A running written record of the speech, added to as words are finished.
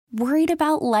Worried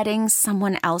about letting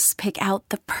someone else pick out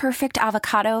the perfect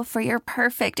avocado for your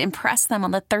perfect impress them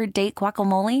on the third date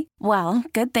guacamole? Well,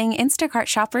 good thing Instacart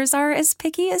shoppers are as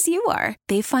picky as you are.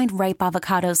 They find ripe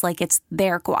avocados like it's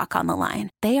their guac on the line.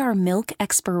 They are milk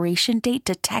expiration date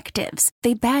detectives.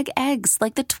 They bag eggs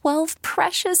like the 12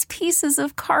 precious pieces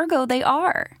of cargo they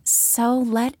are. So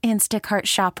let Instacart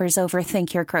shoppers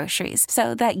overthink your groceries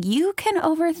so that you can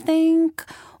overthink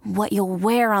what you'll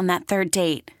wear on that third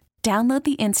date. Download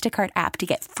the Instacart app to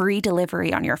get free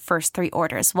delivery on your first 3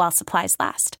 orders while supplies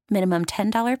last. Minimum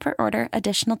 $10 per order.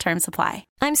 Additional terms apply.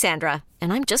 I'm Sandra,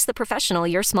 and I'm just the professional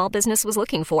your small business was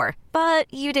looking for.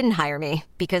 But you didn't hire me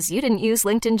because you didn't use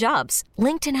LinkedIn Jobs.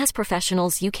 LinkedIn has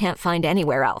professionals you can't find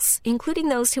anywhere else, including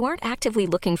those who aren't actively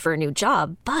looking for a new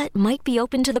job, but might be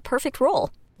open to the perfect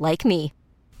role, like me.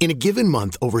 In a given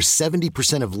month, over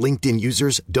 70% of LinkedIn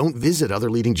users don't visit other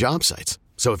leading job sites.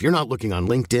 So if you're not looking on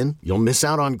LinkedIn, you'll miss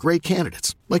out on great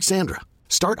candidates like Sandra.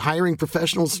 Start hiring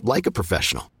professionals like a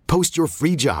professional. Post your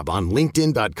free job on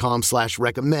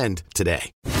linkedin.com/recommend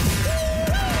today.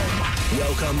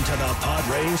 Welcome to the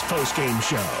Padres postgame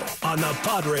show on the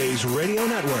Padres Radio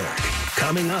Network.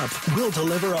 Coming up, we'll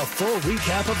deliver a full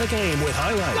recap of the game with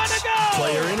highlights,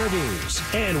 player interviews,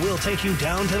 and we'll take you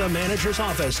down to the manager's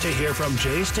office to hear from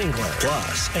Jay Stingler.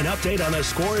 Plus, an update on the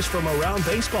scores from around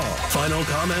baseball, final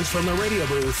comments from the radio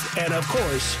booth, and of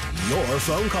course, your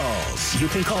phone calls. You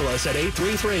can call us at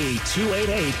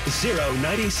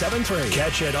 833-288-0973.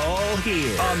 Catch it all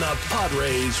here on the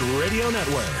Padres Radio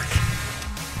Network.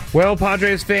 Well,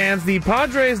 Padres fans, the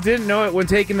Padres didn't know it when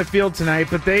taking the field tonight,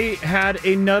 but they had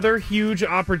another huge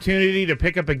opportunity to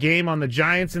pick up a game on the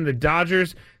Giants and the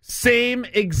Dodgers. Same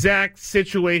exact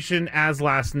situation as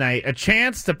last night. A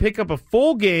chance to pick up a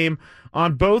full game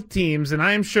on both teams, and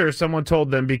I am sure someone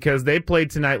told them because they played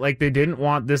tonight like they didn't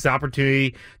want this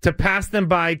opportunity to pass them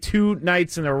by 2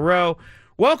 nights in a row.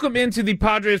 Welcome into the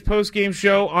Padres postgame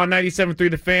show on 97.3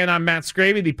 The Fan. I'm Matt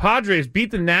Scraby. The Padres beat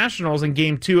the Nationals in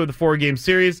Game 2 of the 4-game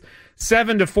series,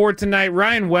 7-4 tonight.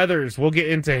 Ryan Weathers, we'll get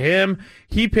into him.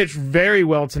 He pitched very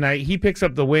well tonight. He picks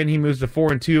up the win. He moves to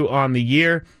 4-2 on the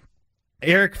year.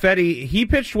 Eric Fetty, he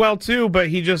pitched well too,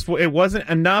 but it wasn't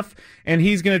enough, and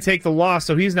he's going to take the loss,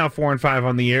 so he's now 4-5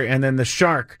 on the year. And then the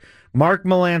Shark, Mark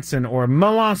Melancon, or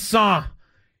Melancon,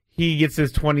 he gets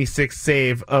his 26th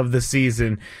save of the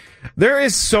season. There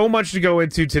is so much to go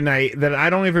into tonight that I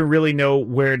don't even really know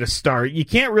where to start. You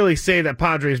can't really say that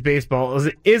Padres baseball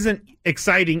isn't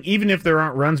exciting, even if there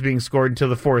aren't runs being scored until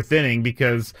the 4th inning,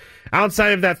 because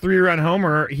outside of that 3-run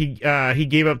homer he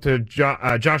gave up to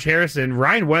Josh Harrison,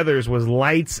 Ryan Weathers was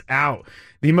lights out.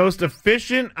 The most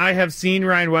efficient I have seen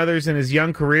Ryan Weathers in his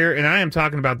young career, and I am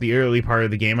talking about the early part of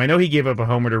the game. I know he gave up a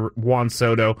homer to Juan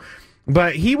Soto,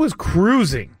 but he was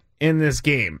cruising in this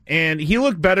game, and he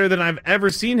looked better than I've ever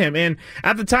seen him. And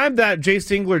at the time that Jay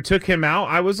Stingler took him out,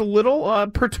 I was a little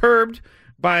perturbed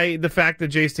by the fact that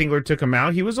Jay Stingler took him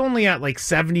out. He was only at like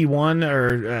 71,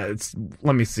 or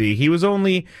let me see. He was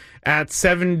only at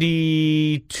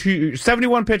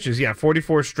 71 pitches,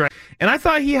 44 strikes. And I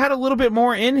thought he had a little bit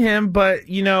more in him, but,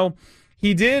 he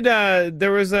did.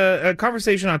 There was a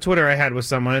conversation on Twitter I had with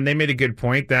someone, and they made a good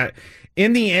point that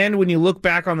in the end, when you look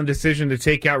back on the decision to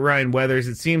take out Ryan Weathers,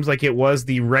 it seems like it was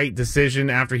the right decision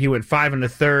after he went 5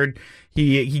 1/3.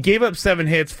 He gave up 7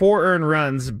 hits, 4 earned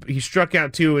runs. He struck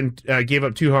out 2 and gave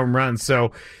up 2 home runs.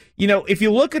 So, if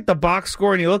you look at the box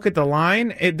score and you look at the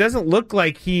line, it doesn't look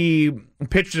like he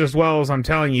pitched as well as I'm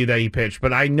telling you that he pitched.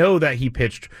 But I know that he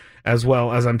pitched as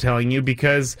well as I'm telling you,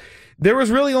 because there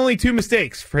was really only 2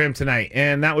 mistakes for him tonight,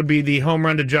 and that would be the home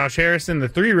run to Josh Harrison, the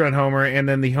 3-run homer, and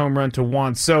then the home run to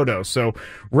Juan Soto. So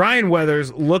Ryan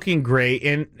Weathers looking great,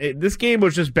 and this game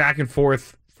was just back and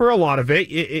forth for a lot of it.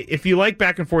 If you like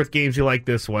back and forth games, you like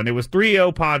this one. It was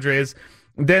 3-0 Padres.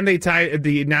 Then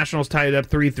the Nationals tied it up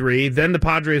 3-3. Then the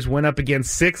Padres went up again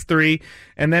 6-3,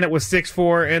 and then it was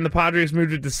 6-4, and the Padres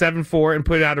moved it to 7-4 and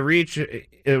put it out of reach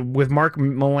with Mark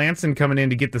Melancon coming in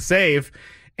to get the save.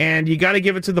 And you got to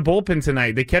give it to the bullpen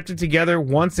tonight. They kept it together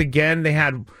once again. They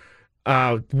had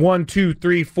 5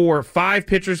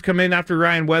 pitchers come in after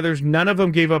Ryan Weathers. None of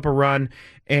them gave up a run,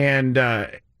 and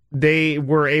they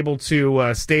were able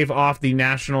to stave off the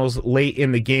Nationals late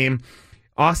in the game.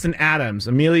 Austin Adams,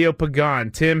 Emilio Pagan,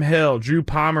 Tim Hill, Drew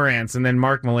Pomerantz, and then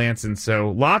Mark Melancon.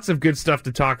 So lots of good stuff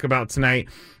to talk about tonight.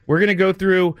 We're going to go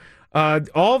through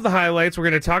all of the highlights. We're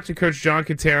going to talk to Coach John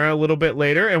Kentera a little bit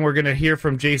later, and we're going to hear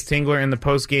from Jay Stingler in the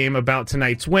postgame about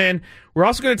tonight's win. We're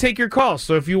also going to take your calls.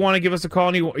 So if you want to give us a call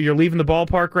and you're leaving the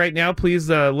ballpark right now, please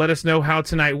let us know how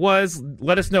tonight was.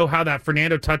 Let us know how that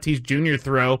Fernando Tatis Jr.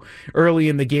 throw early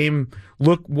in the game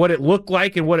what it looked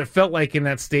like and what it felt like in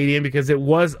that stadium, because it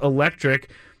was electric,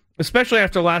 especially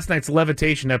after last night's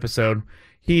levitation episode.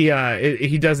 He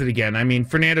does it again. I mean,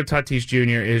 Fernando Tatis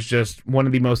Jr. is just one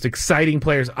of the most exciting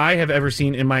players I have ever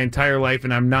seen in my entire life,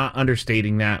 and I'm not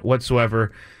understating that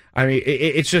whatsoever. I mean,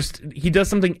 it's just, he does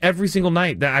something every single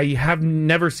night that I have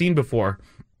never seen before.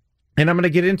 And I'm going to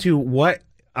get into what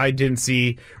I didn't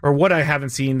see, or what I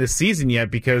haven't seen this season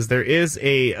yet, because there is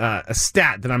a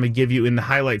stat that I'm going to give you in the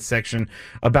highlights section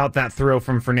about that throw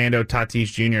from Fernando Tatis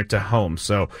Jr. to home.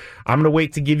 So I'm going to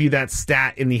wait to give you that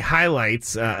stat in the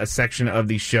highlights section of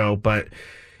the show. But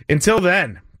until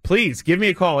then, please give me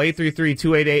a call,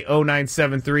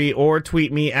 833-288-0973, or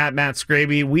tweet me at Matt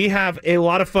Scraby. We have a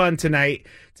lot of fun tonight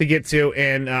to get to,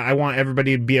 and I want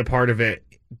everybody to be a part of it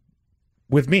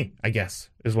with me, I guess,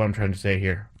 is what I'm trying to say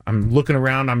here. I'm looking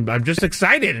around. I'm just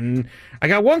excited, and I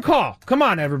got one call. Come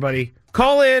on, everybody.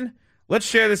 Call in. Let's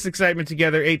share this excitement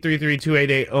together,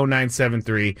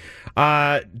 833-288-0973.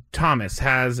 Thomas,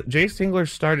 has Jay Stingler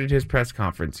started his press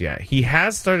conference yet? He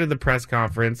has started the press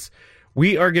conference.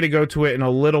 We are going to go to it in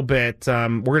a little bit.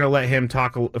 We're going to let him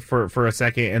talk for a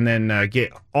second, and then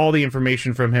get all the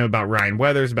information from him about Ryan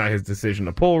Weathers, about his decision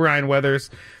to pull Ryan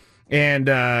Weathers, and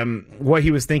what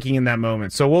he was thinking in that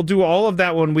moment. So we'll do all of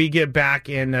that when we get back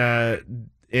we'll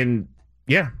do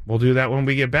that when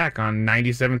we get back on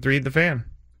 97.3 The Fan.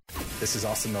 This is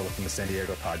Austin Miller from the San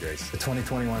Diego Padres. The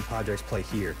 2021 Padres play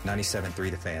here,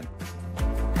 97.3 The Fan.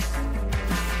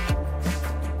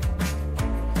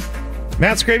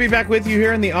 Matt Scraby back with you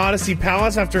here in the Odyssey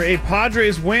Palace after a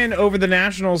Padres win over the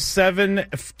Nationals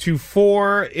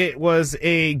 7-4. It was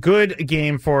a good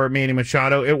game for Manny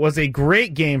Machado. It was a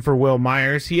great game for Will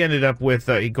Myers. He ended up with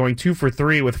going 2 for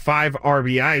 3 with 5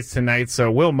 RBIs tonight.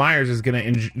 So Will Myers is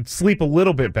going to sleep a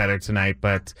little bit better tonight,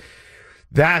 but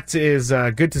that is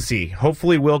good to see.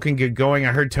 Hopefully Will can get going.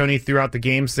 I heard Tony throughout the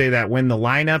game say that when the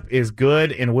lineup is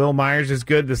good and Will Myers is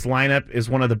good, this lineup is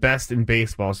one of the best in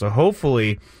baseball. So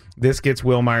hopefully this gets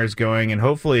Will Myers going, and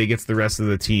hopefully it gets the rest of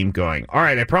the team going. All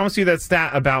right, I promised you that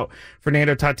stat about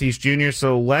Fernando Tatis Jr.,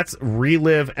 so let's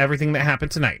relive everything that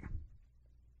happened tonight.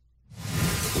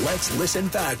 Let's listen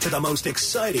back to the most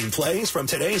exciting plays from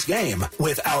today's game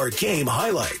with our game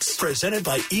highlights. Presented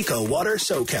by Eco Water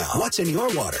SoCal. What's in your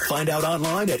water? Find out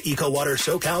online at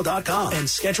EcoWaterSoCal.com and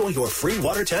schedule your free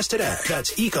water test today.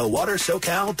 That's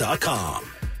EcoWaterSoCal.com.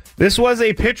 This was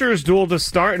a pitcher's duel to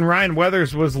start, and Ryan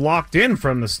Weathers was locked in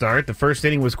from the start. The first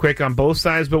inning was quick on both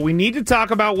sides, but we need to talk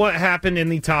about what happened in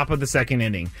the top of the second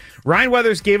inning. Ryan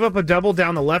Weathers gave up a double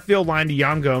down the left field line to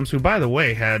Yan Gomes, who, by the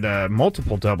way, had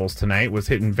multiple doubles tonight, was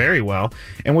hitting very well.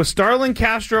 And with Starlin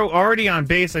Castro already on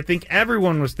base, I think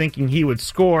everyone was thinking he would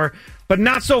score, but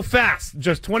not so fast.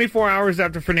 Just 24 hours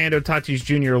after Fernando Tatis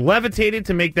Jr. levitated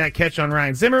to make that catch on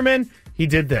Ryan Zimmerman, he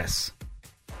did this.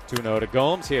 2-0 to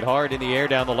Gomes, hit hard in the air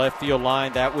down the left field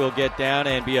line. That will get down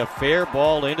and be a fair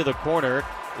ball into the corner.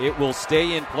 It will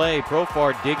stay in play.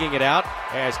 Profar digging it out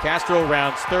as Castro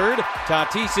rounds third.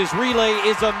 Tatis's relay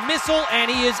is a missile, and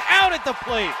he is out at the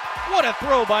plate. What a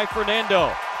throw by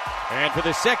Fernando. And for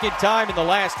the second time in the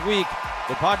last week,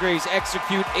 the Padres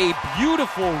execute a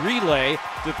beautiful relay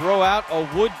to throw out a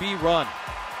would-be run.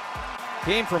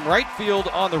 Came from right field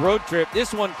on the road trip.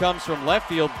 This one comes from left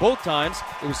field. Both times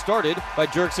it was started by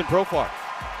Jurickson Profar.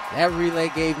 That relay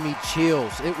gave me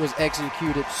chills. It was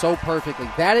executed so perfectly.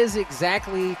 That is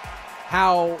exactly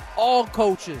how all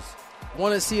coaches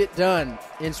want to see it done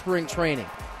in spring training.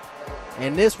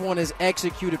 And this one is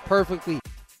executed perfectly.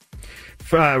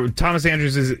 Thomas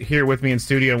Andrews is here with me in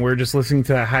studio, and we're just listening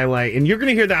to that highlight. And you're going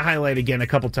to hear that highlight again a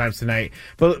couple times tonight.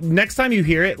 But next time you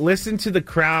hear it, listen to the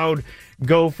crowd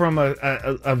go from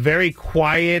a very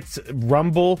quiet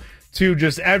rumble to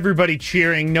just everybody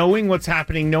cheering, knowing what's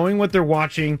happening, knowing what they're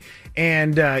watching.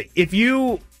 And if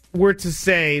you were to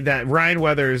say that Ryan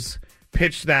Weathers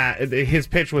pitched his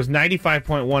pitch was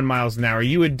 95.1 miles an hour,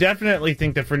 you would definitely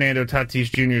think that Fernando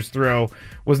Tatis Jr.'s throw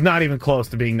was not even close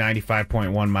to being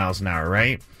 95.1 miles an hour,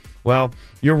 right? Well,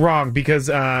 you're wrong,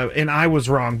 and I was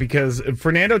wrong, because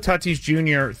Fernando Tatis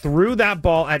Jr. threw that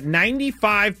ball at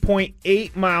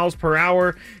 95.8 miles per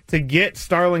hour to get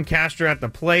Starlin Castro at the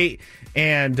plate,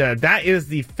 and that is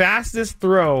the fastest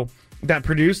throw that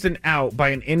produced an out by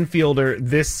an infielder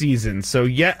this season. So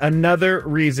yet another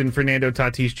reason Fernando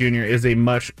Tatis Jr. is a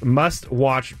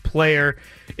must-watch player.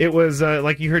 It was,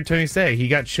 like you heard Tony say, he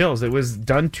got chills. It was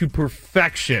done to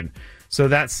perfection. So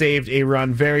that saved a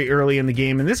run very early in the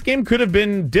game. And this game could have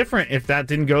been different if that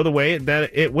didn't go the way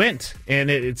that it went. And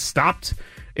it stopped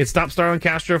It stopped Starlin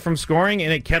Castro from scoring,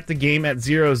 and it kept the game at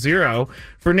 0-0.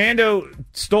 Fernando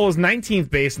stole his 19th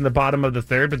base in the bottom of the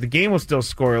third, but the game was still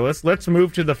scoreless. Let's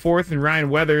move to the fourth, and Ryan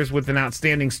Weathers with an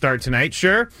outstanding start tonight.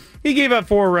 Sure, he gave up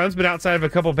 4 runs, but outside of a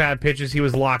couple bad pitches, he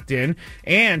was locked in,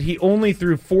 and he only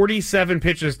threw 47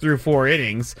 pitches through 4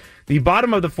 innings. The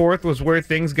bottom of the fourth was where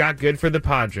things got good for the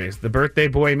Padres. The birthday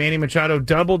boy, Manny Machado,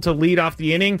 doubled to lead off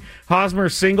the inning. Hosmer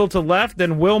singled to left.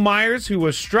 Then Will Myers, who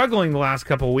was struggling the last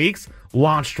couple weeks,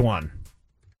 launched one.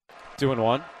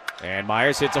 2-1. And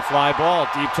Myers hits a fly ball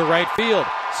deep to right field.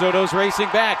 Soto's racing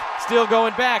back. Still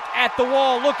going back. At the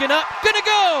wall. Looking up. Gonna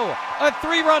go! A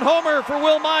 3-run homer for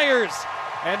Will Myers.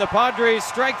 And the Padres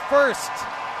strike first.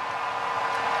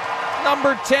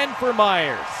 Number 10 for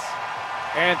Myers.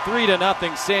 And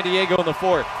 3-0 San Diego in the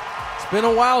fourth. It's been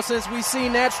a while since we've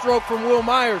seen that stroke from Will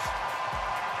Myers.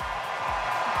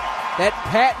 That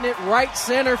patented right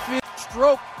center field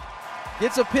stroke.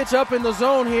 Gets a pitch up in the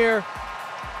zone here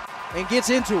and gets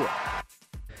into it.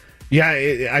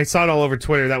 Yeah, I saw it all over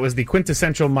Twitter. That was the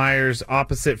quintessential Myers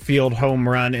opposite field home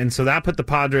run, and so that put the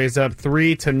Padres up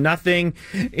 3-0.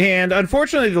 And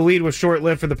unfortunately, the lead was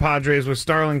short-lived for the Padres with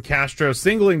Starlin Castro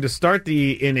singling to start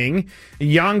the inning.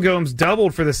 Yan Gomes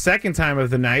doubled for the second time of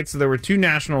the night, so there were 2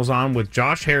 Nationals on with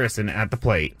Josh Harrison at the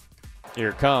plate. Here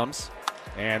it comes.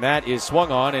 And that is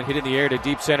swung on and hit in the air to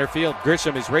deep center field.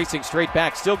 Grisham is racing straight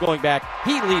back, still going back.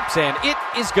 He leaps and it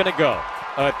is going to go.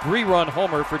 A 3-run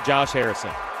homer for Josh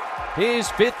Harrison. His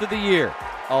 5th of the year.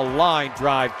 A line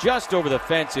drive just over the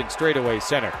fence in straightaway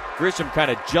center. Grisham kind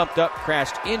of jumped up,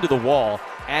 crashed into the wall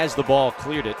as the ball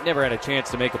cleared it. Never had a chance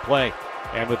to make a play.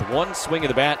 And with one swing of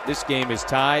the bat, this game is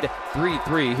tied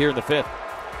 3-3 here in the 5th.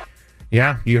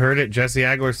 Yeah, you heard it. Jesse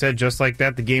Aguilar said just like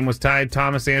that, the game was tied.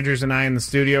 Thomas Andrews and I in the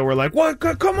studio were like, "What?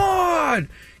 Come on!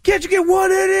 Can't you get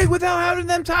one inning without having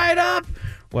them tie it up?"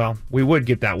 Well, we would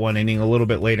get that one inning a little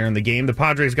bit later in the game. The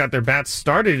Padres got their bats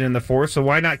started in the 4th, so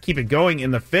why not keep it going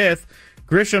in the 5th?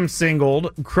 Grisham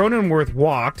singled, Cronenworth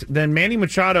walked, then Manny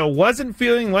Machado wasn't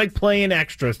feeling like playing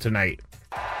extras tonight.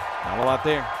 Not a lot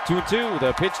there. 2-2.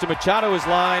 The pitch to Machado is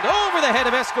lined over the head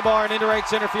of Escobar and into right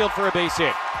center field for a base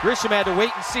hit. Grisham had to wait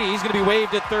and see. He's going to be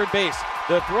waved at third base.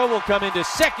 The throw will come into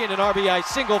second, an RBI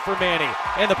single for Manny.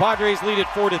 And the Padres lead it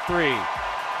 4-3.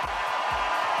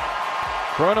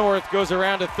 Cronenworth goes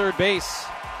around to third base.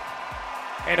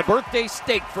 And a birthday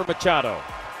steak for Machado.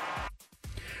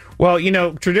 Well, you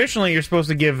know, traditionally you're supposed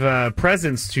to give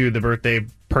presents to the birthday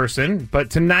person, but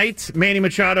tonight Manny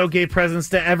Machado gave presents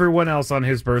to everyone else on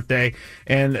his birthday,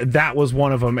 and that was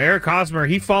one of them. Eric Hosmer,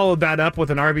 he followed that up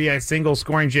with an RBI single,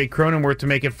 scoring Jake Cronenworth to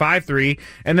make it 5-3,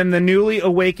 and then the newly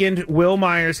awakened Will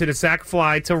Myers hit a sac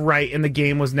fly to right, and the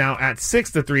game was now at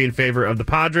 6-3 in favor of the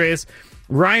Padres.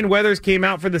 Ryan Weathers came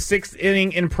out for the 6th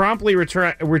inning and promptly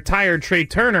retired Trey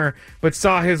Turner, but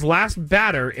saw his last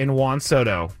batter in Juan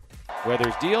Soto.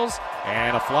 Weathers deals,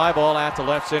 and a fly ball out to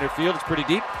left center field. It's pretty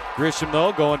deep. Grisham,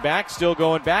 though, going back, still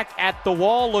going back. At the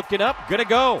wall, looking up, gonna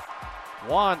go.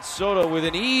 Juan Soto with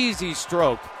an easy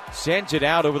stroke sends it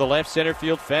out over the left center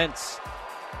field fence.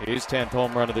 His 10th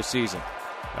home run of the season.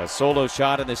 A solo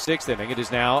shot in the 6th inning. It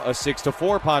is now a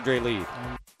 6-4 Padre lead.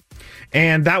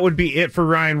 And that would be it for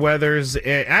Ryan Weathers.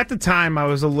 At the time, I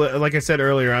was, like I said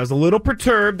earlier, I was a little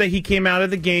perturbed that he came out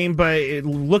of the game, but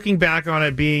looking back on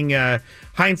it being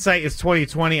hindsight is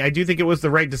 20/20, I do think it was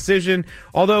the right decision.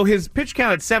 Although his pitch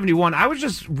count at 71, I was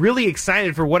just really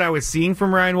excited for what I was seeing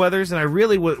from Ryan Weathers, and I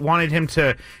really wanted him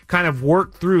to kind of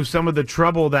work through some of the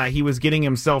trouble that he was getting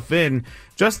himself in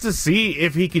just to see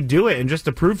if he could do it and just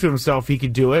to prove to himself he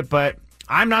could do it. But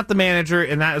I'm not the manager,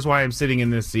 and that is why I'm sitting in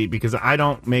this seat, because I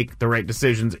don't make the right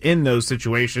decisions in those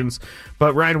situations.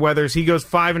 But Ryan Weathers, he goes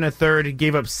 5 1/3. He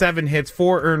gave up 7 hits,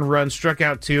 4 earned runs, struck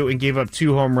out 2, and gave up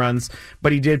 2 home runs.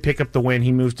 But he did pick up the win.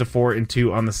 He moves to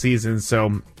 4-2 on the season.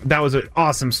 So that was an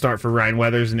awesome start for Ryan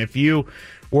Weathers. And if you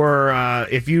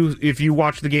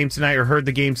watched the game tonight or heard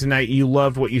the game tonight, you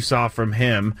loved what you saw from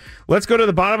him. Let's go to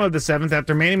the bottom of the 7th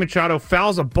after Manny Machado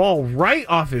fouls a ball right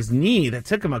off his knee that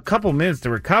took him a couple minutes to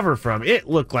recover from. It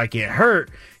looked like it hurt.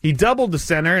 He doubled to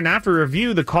center, and after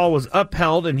review, the call was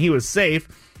upheld and he was safe.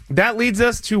 That leads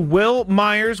us to Will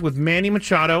Myers with Manny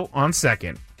Machado on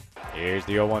second. Here's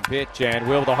the 0-1 pitch, and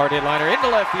Will, the hard hit liner into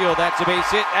left field. That's a base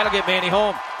hit. That'll get Manny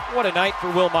home. What a night for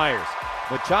Will Myers.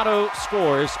 Machado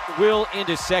scores, Will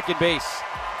into second base.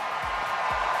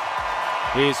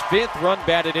 His 5th run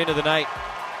batted into the night.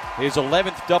 His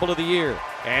 11th double of the year.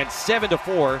 And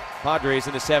 7-4, Padres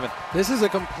in the 7th. This is a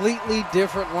completely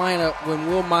different lineup when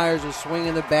Will Myers is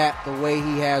swinging the bat the way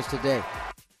he has today.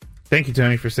 Thank you,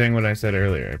 Tony, for saying what I said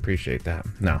earlier. I appreciate that.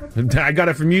 No, I got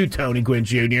it from you, Tony Gwynn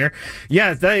Jr.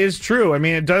 Yes, that is true. I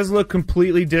mean, it does look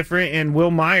completely different. And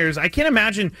Will Myers, I can't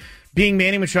imagine being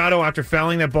Manny Machado after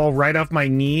fouling that ball right off my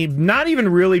knee, not even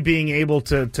really being able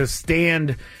to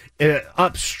stand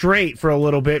up straight for a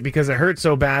little bit because it hurt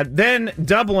so bad, then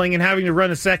doubling and having to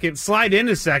run a second, slide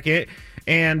into second,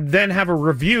 and then have a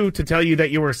review to tell you that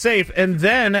you were safe, and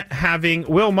then having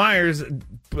Will Myers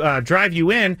drive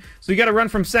you in, so you got to run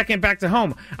from second back to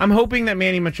home. I'm hoping that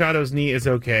Manny Machado's knee is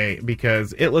okay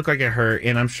because it looked like it hurt,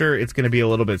 and I'm sure it's going to be a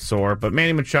little bit sore, but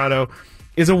Manny Machado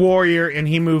is a warrior, and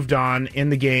he moved on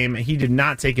in the game. He did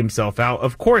not take himself out.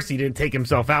 Of course he didn't take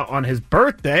himself out on his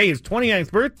birthday, his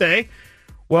 29th birthday.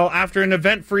 Well, after an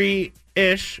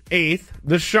event-free-ish eighth,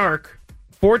 the Shark,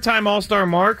 four-time All-Star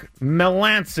Mark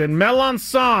Melancon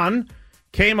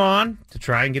came on to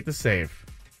try and get the save.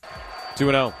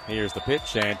 2-0. Here's the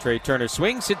pitch, and Trey Turner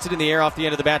swings, hits it in the air off the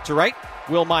end of the bat to right.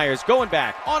 Will Myers going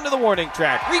back onto the warning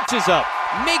track, reaches up,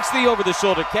 makes the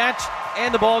over-the-shoulder catch,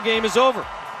 and the ball game is over.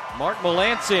 Mark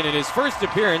Melancon, in his first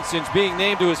appearance since being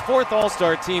named to his fourth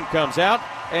All-Star team, comes out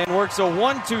and works a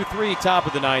 1-2-3 top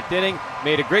of the ninth inning,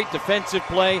 made a great defensive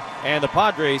play, and the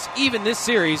Padres even this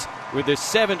series with a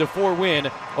 7-4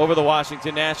 win over the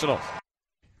Washington Nationals.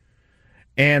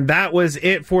 And that was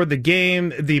it for the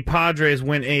game. The Padres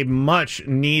get a much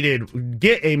needed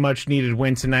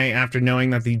win tonight after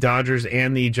knowing that the Dodgers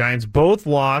and the Giants both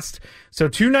lost. So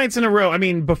 2 nights in a row. I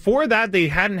mean, before that, they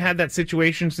hadn't had that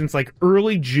situation since like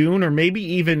early June or maybe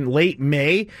even late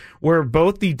May, where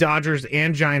both the Dodgers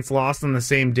and Giants lost on the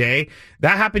same day.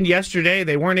 That happened yesterday.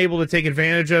 They weren't able to take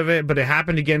advantage of it, but it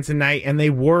happened again tonight, and they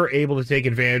were able to take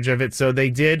advantage of it. So they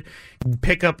did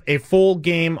pick up a full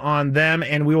game on them,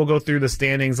 and we will go through the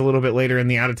standings a little bit later in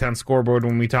the out-of-town scoreboard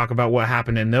when we talk about what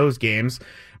happened in those games.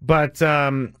 But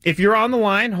if you're on the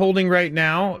line holding right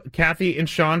now, Kathy and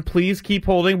Sean, please keep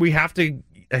holding. We have to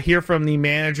hear from the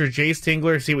manager, Jayce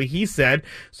Tingler, see what he said.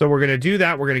 So we're going to do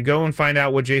that. We're going to go and find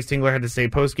out what Jayce Tingler had to say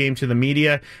post-game to the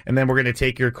media, and then we're going to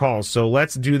take your calls. So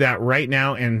let's do that right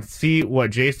now and see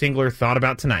what Jayce Tingler thought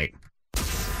about tonight.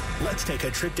 Let's take a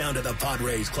trip down to the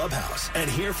Padres clubhouse and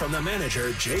hear from the manager,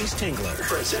 Jayce Tingler.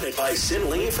 Presented by Sin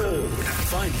Lee Food.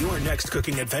 Find your next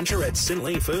cooking adventure at Sin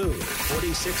Lee Food,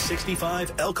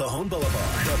 4665 El Cajon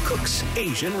Boulevard, the Cook's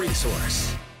Asian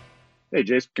Resource. Hey,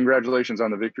 Jayce, congratulations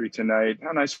on the victory tonight.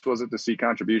 How nice was it to see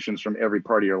contributions from every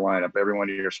part of your lineup, every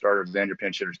one of your starters and your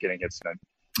pinch hitters getting hits tonight?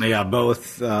 Yeah,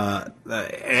 both.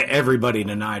 Everybody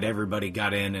tonight, everybody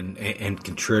got in and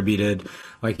contributed.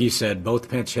 Like you said, both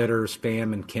pinch hitters,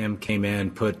 Pham and Kim, came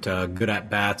in, put good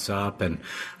at-bats up, and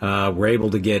were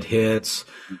able to get hits.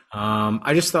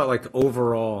 I just thought, like,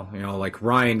 overall, like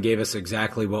Ryan gave us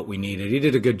exactly what we needed. He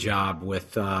did a good job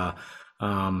with going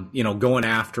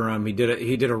after him. He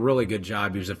did a really good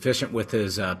job. He was efficient with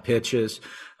his pitches.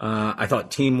 I thought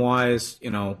team-wise,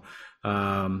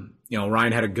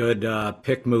 Ryan had a good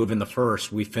pick move in the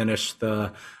first. We finished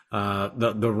the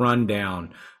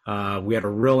rundown. We had a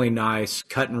really nice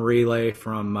cut and relay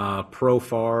from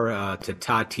Profar to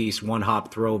Tatis, one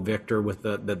hop throw, Victor with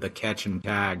the catch and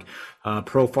tag.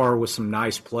 Profar with some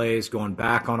nice plays, going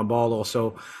back on a ball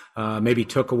also. Maybe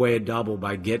took away a double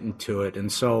by getting to it.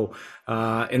 And so,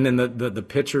 and then the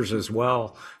pitchers as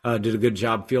well, did a good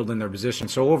job fielding their position.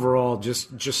 So overall,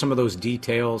 just some of those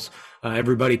details,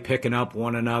 everybody picking up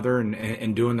one another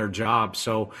and doing their job.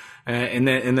 So, and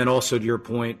then also to your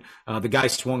point, the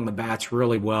guys swung the bats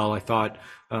really well. I thought,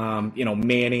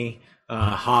 Manny,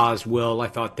 Haas, Will, I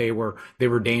thought they were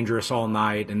dangerous all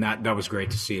night, and that was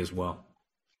great to see as well.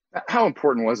 How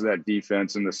important was that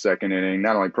defense in the second inning?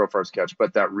 Not only Profar's catch,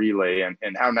 but that relay,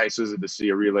 and how nice is it to see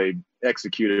a relay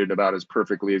executed about as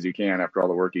perfectly as you can after all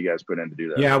the work you guys put in to do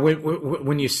that? Yeah,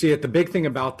 when you see it, the big thing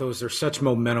about those, they're such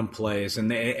momentum plays,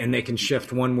 and they can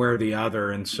shift one way or the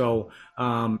other. And so,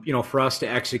 for us to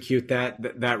execute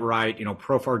that right,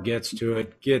 Profar gets to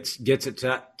it, gets it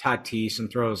to Tatis and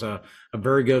throws a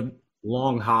very good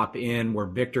long hop in where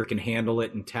Victor can handle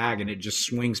it and tag, and it just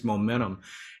swings momentum.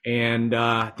 And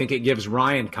I think it gives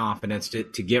Ryan confidence to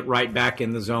get right back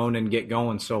in the zone and get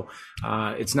going. So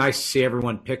it's nice to see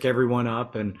everyone pick everyone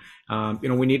up, and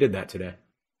we needed that today.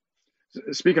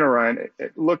 Speaking of Ryan,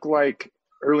 it looked like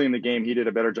early in the game he did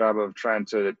a better job of trying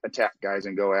to attack guys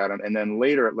and go at them, and then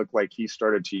later it looked like he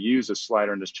started to use his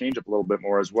slider and his changeup a little bit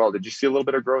more as well. Did you see a little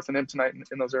bit of growth in him tonight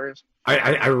in those areas?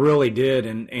 I really did,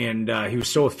 and he was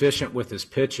so efficient with his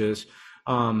pitches.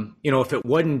 If it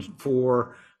wasn't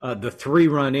for the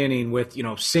 3-run inning with,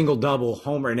 single, double,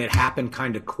 homer, and it happened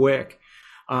kind of quick.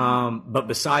 But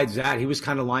besides that, he was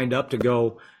kind of lined up to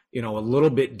go, a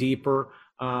little bit deeper.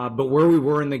 But where we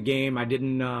were in the game, I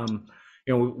didn't,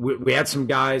 we had some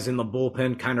guys in the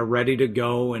bullpen kind of ready to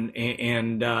go.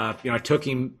 And I took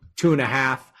him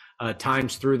 2.5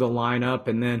 times through the lineup.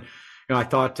 And then, I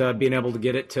thought being able to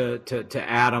get it to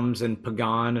Adams and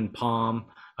Pagan and Palm.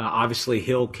 Obviously,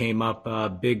 Hill came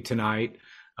up big tonight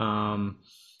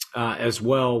as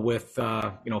well with,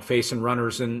 facing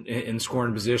runners in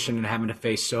scoring position and having to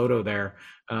face Soto there,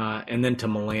 and then to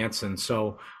Melanson.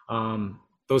 So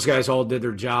those guys all did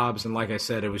their jobs. And like I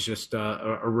said, it was just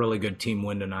a really good team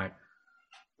win tonight.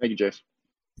 Thank you, Jace.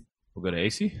 We'll go to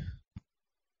AC.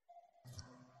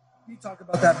 Can you talk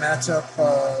about that matchup,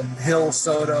 Hill,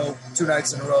 Soto, 2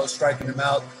 nights in a row, striking him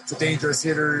out? It's a dangerous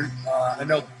hitter. I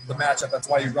know the matchup, that's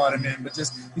why you brought him in. But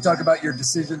just you talk about your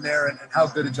decision there and how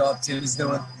good a job Tim is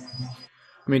doing.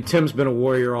 I mean, Tim's been a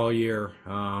warrior all year.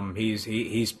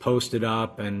 He's posted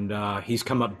up and he's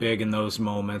come up big in those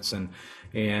moments. And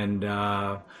having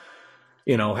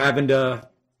to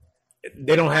 –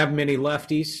 they don't have many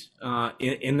lefties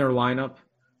in their lineup.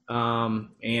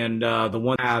 The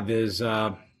one I have is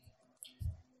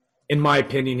in my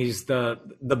opinion, he's the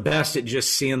best at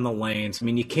just seeing the lanes. I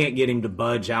mean, you can't get him to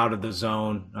budge out of the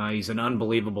zone. He's an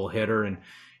unbelievable hitter,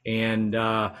 and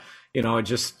I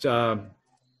just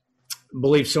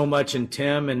believe so much in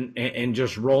Tim and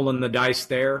just rolling the dice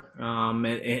there.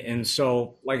 And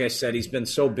so, like I said, he's been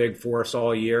so big for us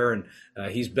all year, and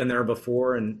he's been there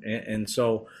before, and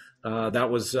so that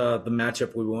was the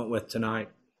matchup we went with tonight.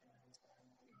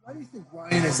 Why do you think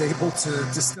Ryan is able to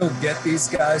still get these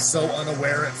guys so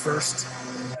unaware at first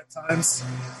at times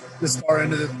this far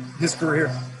into his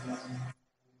career?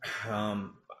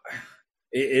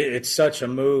 It's such a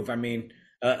move. I mean,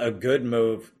 a good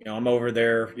move. I'm over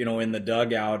there, in the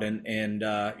dugout and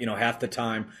half the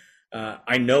time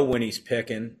I know when he's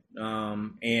picking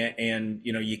and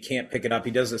you can't pick it up.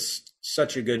 He does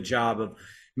such a good job of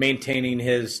maintaining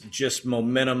his just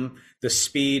momentum, the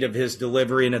speed of his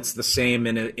delivery, and it's the same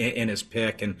in his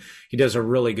pick, and he does a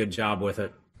really good job with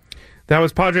it. That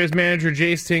was Padres manager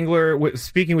Jace Tingler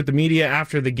speaking with the media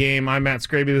after the game. I'm Matt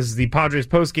Scraby. This is the Padres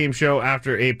postgame show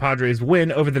after a Padres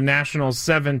win over the Nationals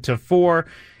 7-4.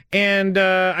 And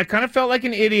I kind of felt like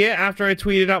an idiot after I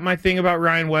tweeted out my thing about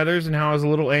Ryan Weathers and how I was a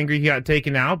little angry he got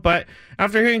taken out. But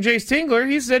after hearing Jace Tingler,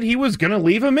 he said he was going to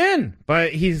leave him in.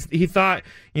 But he thought,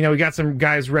 we got some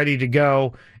guys ready to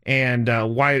go, and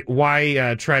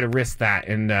why try to risk that?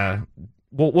 And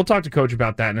we'll talk to Coach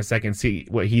about that in a second, see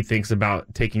what he thinks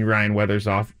about taking Ryan Weathers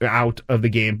out of the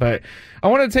game. But I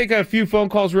want to take a few phone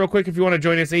calls real quick. If you want to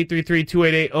join us,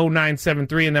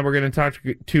 833-288-0973, and then we're going to talk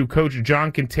to Coach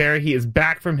John Quintera. He is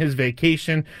back from his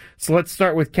vacation. So let's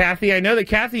start with Kathy. I know that,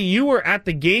 Kathy, you were at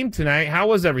the game tonight. How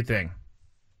was everything?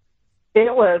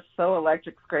 It was so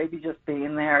electric, Scraby, just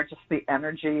being there, just the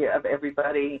energy of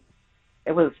everybody.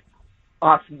 It was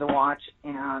awesome to watch,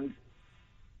 and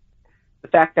the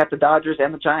fact that the Dodgers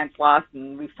and the Giants lost,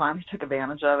 and we finally took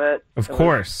advantage of it. Of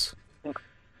course.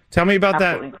 Tell me about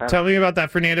that. Incredible. Tell me about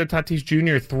that Fernando Tatis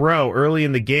Jr. throw early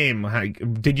in the game.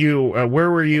 Did you?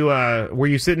 Where were you? Were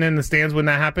you sitting in the stands when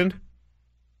that happened?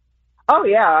 Oh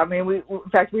yeah. I mean, in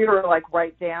fact, we were like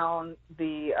right down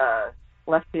the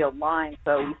left field line,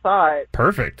 so we saw it.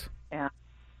 Perfect. And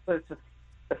it's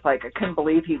like I couldn't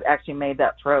believe he actually made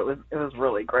that throw. It was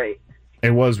really great.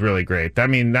 It was really great. I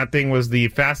mean, that thing was the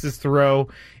fastest throw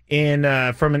in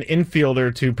from an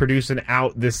infielder to produce an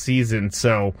out this season.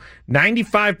 So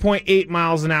 95.8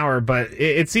 miles an hour, but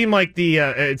it seemed like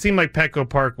Petco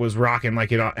Park was rocking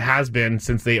like it has been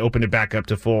since they opened it back up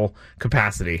to full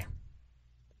capacity.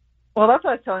 Well, that's what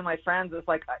I was telling my friends. It's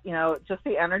like, just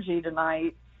the energy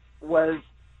tonight was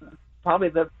probably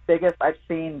the biggest I've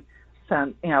seen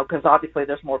since, because obviously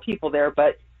there's more people there,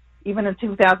 but even in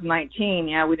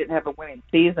 2019, we didn't have a winning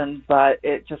season, but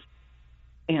it just,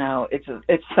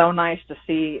 it's so nice to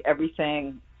see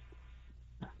everything.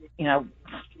 I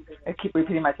keep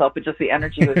repeating myself, but just the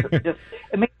energy was just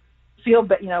it makes me feel,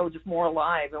 just more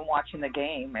alive and watching the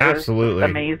game. Absolutely,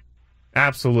 amazing.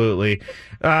 Absolutely.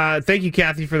 Thank you,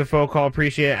 Kathy, for the phone call.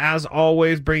 Appreciate it. As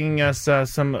always, bringing us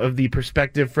some of the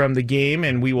perspective from the game,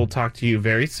 and we will talk to you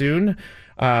very soon.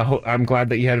 I'm glad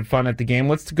that you had fun at the game.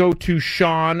 Let's go to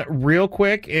Sean real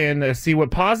quick and see what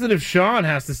positive Sean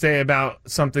has to say about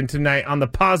something tonight on the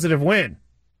positive win.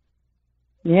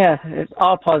 Yeah, it's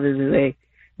all positive today.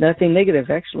 Nothing negative,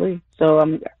 actually.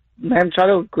 So,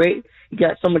 Machado, great. He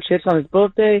got so much hits on his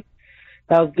birthday.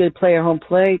 That was good play at home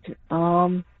plate.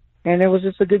 And it was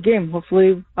just a good game.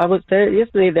 Hopefully, I was there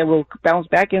yesterday that we'll bounce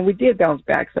back, and we did bounce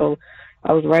back. So,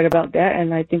 I was right about that,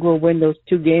 and I think we'll win those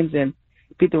 2 games and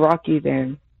beat the Rockies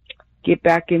and get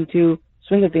back into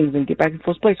swing of things and get back in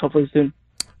first place hopefully soon.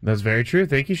 That's very true.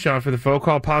 Thank you, Sean, for the phone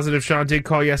call. Positive Sean did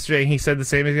call yesterday, and he said the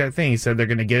same exact thing. He said they're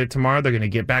going to get it tomorrow. They're going to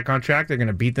get back on track. They're going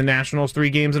to beat the Nationals 3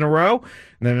 games in a row.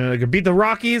 And then they're going to beat the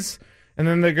Rockies. And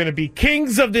then they're going to be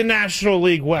kings of the National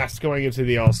League West going into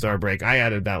the All-Star break. I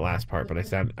added that last part, but I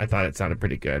thought it sounded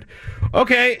pretty good.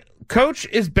 Okay, Coach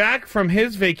is back from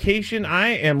his vacation. I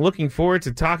am looking forward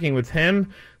to talking with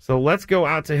him. So let's go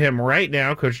out to him right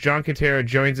now. Coach John Kentera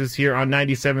joins us here on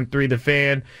 97.3 The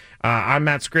Fan. I'm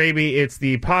Matt Scraby. It's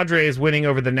the Padres winning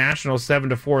over the Nationals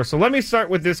 7-4. So let me start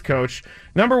with this, Coach.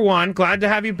 Number one, glad to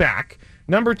have you back.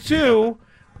 Number two,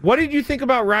 what did you think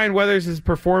about Ryan Weathers'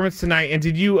 performance tonight, and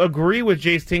did you agree with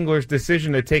Jace Tingler's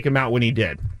decision to take him out when he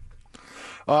did?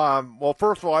 Well,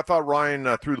 first of all, I thought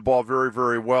Ryan threw the ball very,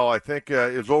 very well. I think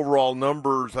his overall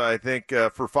numbers, for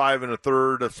 5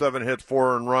 1/3, 7 hits,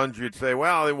 4 earned runs, you'd say,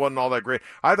 well, it wasn't all that great.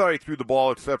 I thought he threw the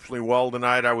ball exceptionally well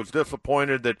tonight. I was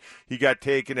disappointed that he got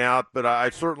taken out, but I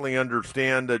certainly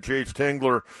understand Jace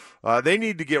Tingler. They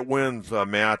need to get wins,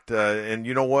 Matt, and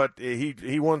you know what?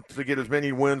 He wants to get as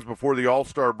many wins before the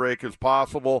All-Star break as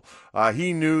possible.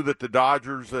 He knew that the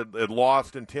Dodgers had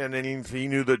lost in 10 innings. He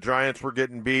knew the Giants were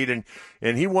getting beat, and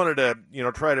he wanted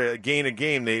to, try to gain a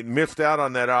game. They missed out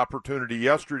on that opportunity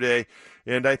yesterday,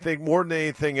 and I think more than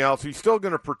anything else, he's still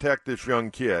going to protect this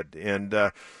young kid.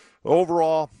 And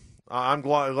overall, I'm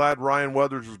glad Ryan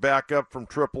Weathers is back up from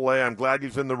AAA. I'm glad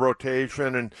he's in the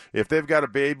rotation, and if they've got to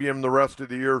baby him the rest of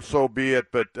the year, so be it.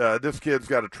 But this kid's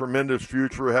got a tremendous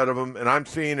future ahead of him, and I'm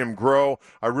seeing him grow.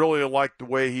 I really liked the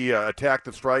way he attacked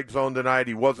the strike zone tonight.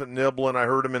 He wasn't nibbling. I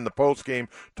heard him in the postgame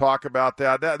talk about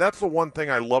that. That's the one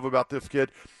thing I love about this kid.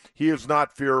 He is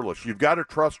not fearless. You've got to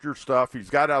trust your stuff. He's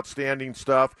got outstanding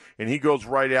stuff, and he goes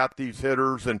right at these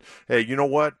hitters. And, hey, you know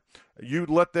what? You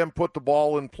let them put the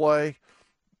ball in play,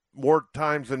 more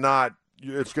times than not,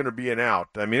 it's going to be an out.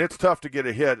 I mean, it's tough to get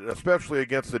a hit, especially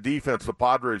against the defense the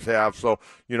Padres have. So,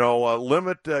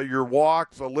 limit your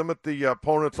walks, limit the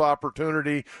opponent's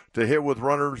opportunity to hit with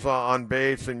runners on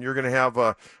base, and you're going to have,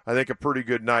 I think, a pretty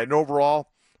good night. And overall,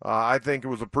 I think it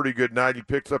was a pretty good night. He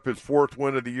picks up his 4th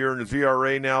win of the year in his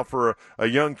ERA now for a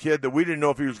young kid that we didn't know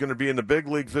if he was going to be in the big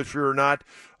leagues this year or not.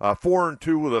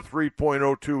 4-2 with a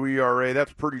 3.02 ERA.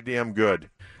 That's pretty damn good.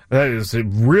 That is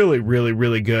really, really,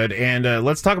 really good. And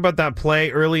let's talk about that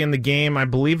play early in the game. I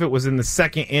believe it was in the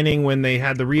 2nd inning when they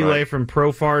had the relay from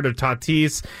Profar to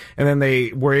Tatis, and then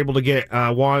they were able to get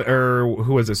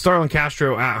Starlin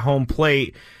Castro at home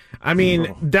plate. I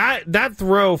mean, that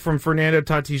throw from Fernando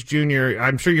Tatis Jr.,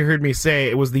 I'm sure you heard me say,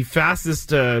 it was the fastest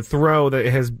throw that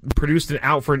has produced an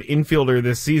out for an infielder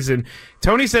this season.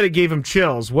 Tony said it gave him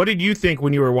chills. What did you think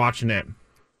when you were watching it?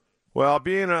 Well,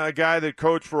 being a guy that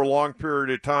coached for a long period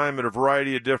of time at a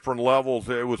variety of different levels,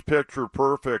 it was picture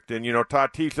perfect. And,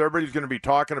 Tatis, everybody's going to be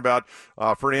talking about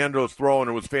Fernando's throw, and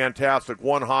it was fantastic.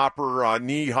 One hopper,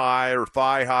 knee high or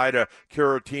thigh high to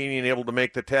Caratini and able to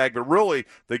make the tag. But really,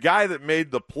 the guy that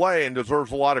made the play and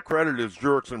deserves a lot of credit is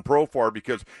Jurickson Profar,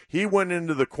 because he went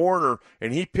into the corner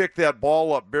and he picked that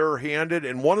ball up barehanded.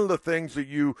 And one of the things that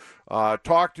you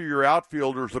talk to your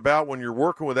outfielders about when you're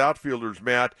working with outfielders,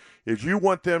 Matt, is you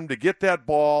want them to get that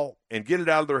ball and get it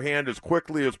out of their hand as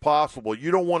quickly as possible. You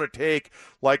don't want to take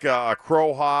like a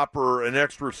crow hop or an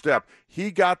extra step. He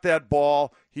got that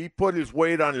ball. He put his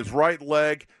weight on his right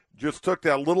leg, just took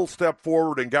that little step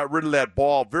forward and got rid of that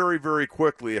ball very, very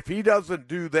quickly. If he doesn't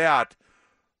do that,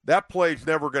 that play's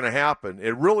never going to happen.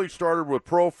 It really started with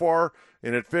Profar,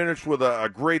 and it finished with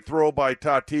a great throw by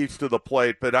Tatis to the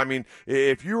plate. But, I mean,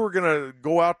 if you were going to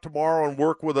go out tomorrow and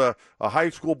work with a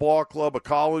high school ball club, a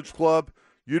college club,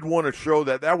 you'd want to show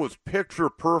that was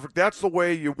picture perfect. That's the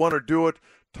way you want to do it,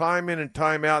 time in and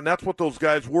time out, and that's what those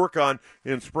guys work on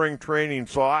in spring training.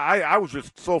 So I was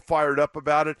just so fired up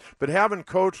about it. But having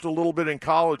coached a little bit in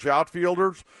college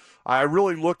outfielders, I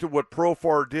really looked at what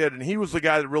Profar did, and he was the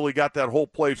guy that really got that whole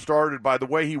play started by the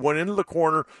way he went into the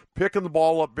corner, picking the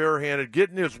ball up barehanded,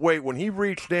 getting his weight. When he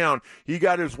reached down, he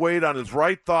got his weight on his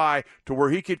right thigh to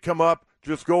where he could come up,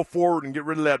 just go forward and get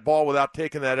rid of that ball without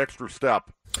taking that extra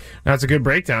step. That's a good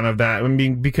breakdown of that. I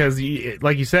mean, because,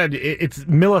 like you said, it's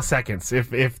milliseconds.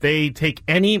 If they take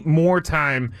any more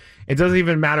time, it doesn't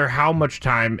even matter how much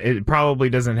time, it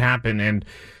probably doesn't happen. And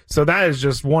so that is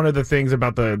just one of the things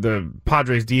about the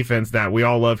Padres defense that we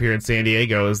all love here in San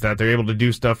Diego, is that they're able to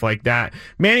do stuff like that.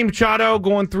 Manny Machado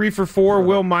going 3 for 4.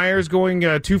 Will Myers going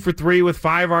 2 for 3 with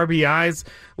 5 RBIs.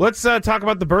 Let's talk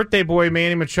about the birthday boy,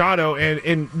 Manny Machado,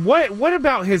 and what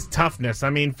about his toughness? I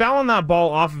mean, fouling that ball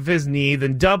off of his knee,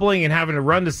 then doubling and having to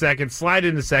run to second, slide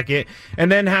into second,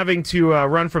 and then having to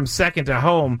run from second to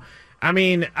home. I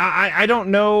mean, I don't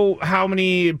know how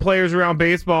many players around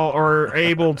baseball are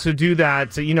able to do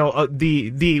that. So, what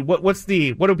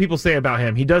do people say about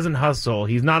him? He doesn't hustle.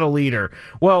 He's not a leader.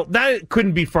 Well, that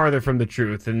couldn't be farther from the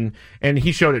truth, and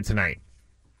he showed it tonight.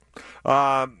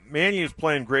 Manny is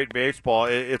playing great baseball.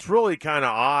 It's really kind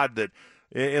of odd that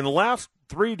in the last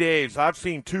 3 days, I've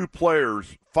seen 2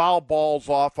 players foul balls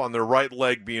off on their right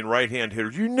leg being right-hand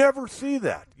hitters. You never see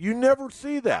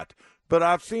that. But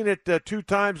I've seen it 2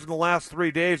 times in the last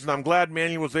 3 days, and I'm glad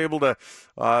Manny was able to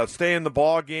stay in the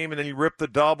ball game, and then he ripped the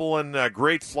double and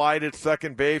great slide at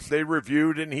second base. They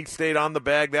reviewed it, and he stayed on the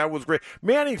bag. That was great.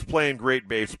 Manny's playing great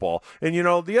baseball. And,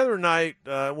 the other night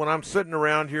when I'm sitting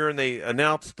around here and they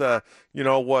announced, what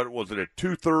was it, at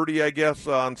 2:30, I guess,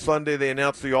 on Sunday, they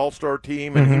announced the All-Star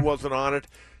team, and he wasn't on it.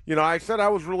 I said I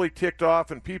was really ticked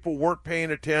off and people weren't paying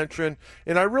attention,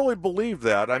 and I really believe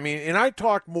that. I mean, and I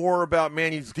talked more about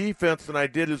Manny's defense than I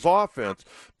did his offense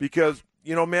because,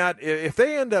 Matt, if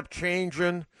they end up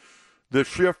changing the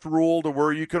shift rule to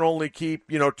where you can only keep,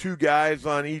 2 guys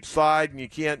on each side and you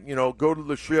can't, go to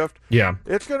the shift,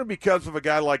 it's going to be because of a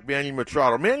guy like Manny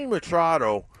Machado. Manny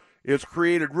Machado has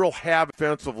created real havoc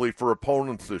offensively for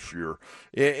opponents this year.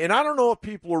 And I don't know if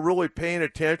people are really paying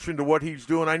attention to what he's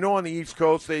doing. I know on the East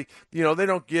Coast, they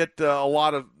don't get a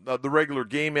lot of the regular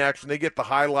game action. They get the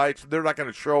highlights. They're not going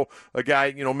to show a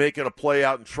guy, making a play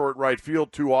out in short right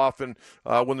field too often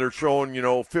when they're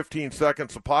showing, 15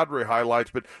 seconds of Padre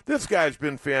highlights. But this guy's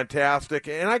been fantastic.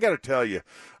 And I got to tell you,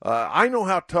 I know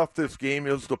how tough this game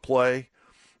is to play.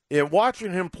 And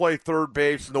watching him play third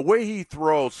base and the way he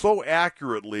throws so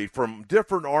accurately from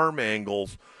different arm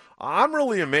angles, I'm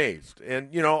really amazed. And,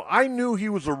 I knew he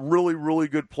was a really, really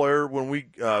good player when we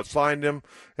signed him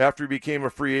after he became a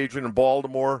free agent in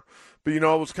Baltimore. But, it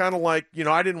was kind of like,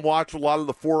 I didn't watch a lot of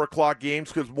the 4 o'clock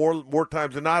games because more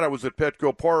times than not I was at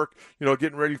Petco Park,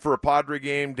 getting ready for a Padre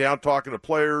game, down talking to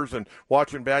players and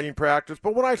watching batting practice.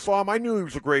 But when I saw him, I knew he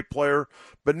was a great player.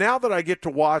 But now that I get to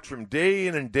watch him day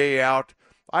in and day out,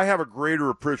 I have a greater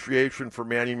appreciation for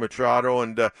Manny Machado,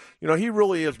 and, he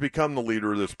really has become the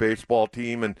leader of this baseball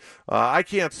team, and I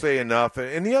can't say enough.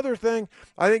 And the other thing,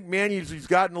 I think he's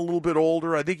gotten a little bit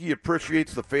older. I think he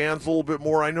appreciates the fans a little bit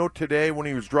more. I know today when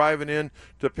he was driving in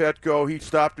to Petco, he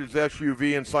stopped his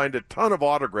SUV and signed a ton of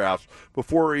autographs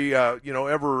before he,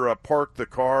 ever parked the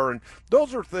car. And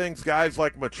those are things guys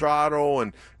like Machado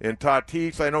and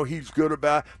Tatis, I know he's good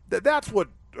about. That's what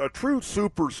true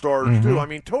superstars do. I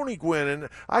mean, Tony Gwynn, and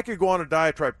I could go on a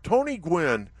diatribe. Tony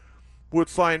Gwynn would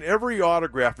sign every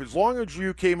autograph as long as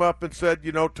you came up and said,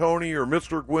 Tony or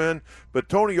Mr. Gwynn. But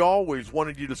Tony always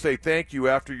wanted you to say thank you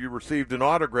after you received an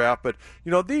autograph. But,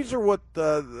 these are what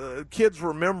the kids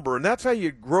remember, and that's how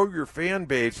you grow your fan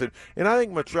base. And I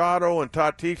think Machado and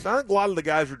Tatis, I think a lot of the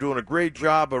guys are doing a great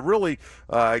job of really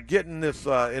getting this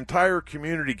entire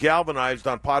community galvanized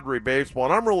on Padre baseball,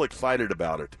 and I'm real excited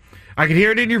about it. I could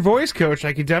hear it in your voice, Coach.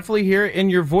 I could definitely hear it in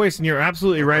your voice, and you're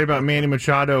absolutely right about Manny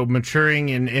Machado maturing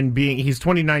and being. He's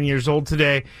 29 years old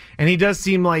today, and he does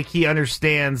seem like he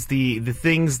understands the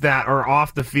things that are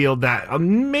off the field that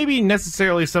maybe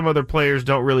necessarily some other players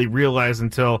don't really realize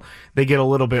until they get a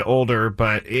little bit older.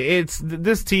 But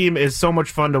this team is so much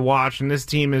fun to watch, and this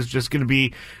team is just going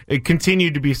to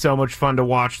continue to be so much fun to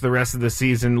watch the rest of the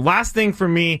season. Last thing for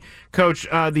me, Coach,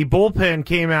 the bullpen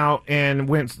came out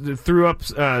and threw up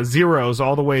zeros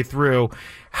all the way through.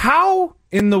 How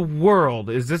in the world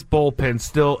is this bullpen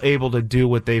still able to do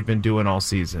what they've been doing all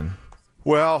season?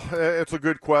 Well, it's a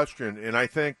good question, and I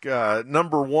think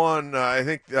number one, I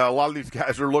think a lot of these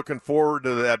guys are looking forward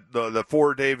to the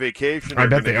 4-day vacation they're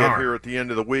going to get here at the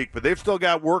end of the week, but they've still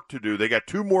got work to do. They got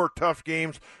 2 more tough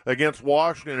games against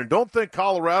Washington, and don't think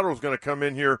Colorado is going to come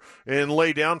in here and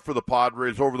lay down for the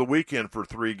Padres over the weekend for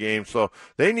 3 games. So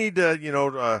they need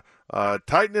to,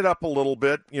 tighten it up a little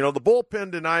bit. The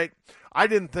bullpen tonight, I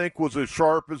didn't think was as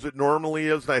sharp as it normally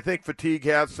is, and I think fatigue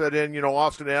has set in.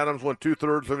 Austin Adams went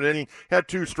 2/3 of an inning, had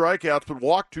 2 strikeouts, but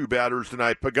walked 2 batters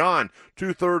tonight. Pagan,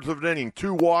 2/3 of an inning,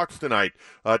 2 walks tonight.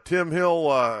 Tim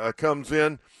Hill comes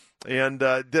in and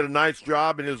did a nice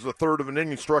job in his 1/3 of an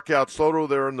inning, struck out Soto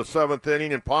there in the 7th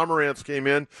inning, and Pomerantz came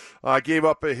in, gave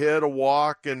up a hit, a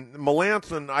walk, and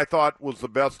Melanson I thought was the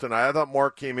best tonight. I thought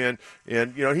Mark came in,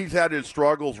 and he's had his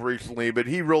struggles recently, but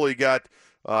he really got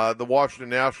the Washington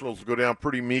Nationals go down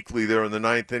pretty meekly there in the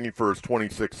 9th inning for his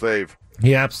 26th save.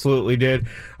 He absolutely did.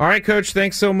 All right, Coach,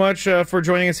 thanks so much for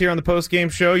joining us here on the post-game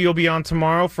show. You'll be on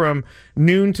tomorrow from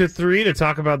noon to 3 to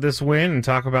talk about this win and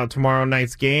talk about tomorrow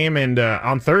night's game. And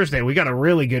on Thursday, we got a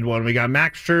really good one. We got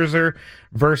Max Scherzer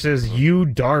versus Yu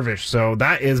Darvish. So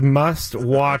that is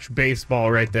must-watch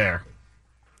baseball right there.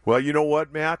 Well, you know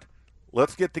what, Matt?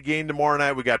 let's get the game tomorrow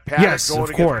night. We got Paddock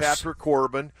going against Patrick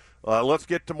Corbin. Let's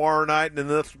get tomorrow night, and then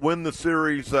let's win the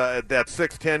series at that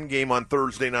 6-10 game on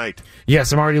Thursday night.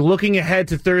 Yes, I'm already looking ahead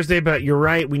to Thursday, but you're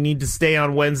right. We need to stay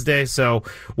on Wednesday, so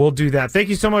we'll do that. Thank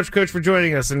you so much, Coach, for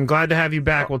joining us, and glad to have you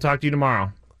back. We'll talk to you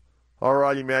tomorrow. All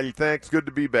righty, Matty. Thanks. Good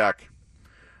to be back.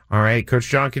 All right, Coach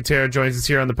John Quintero joins us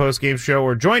here on the postgame show,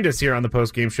 or joined us here on the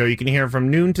postgame show. You can hear him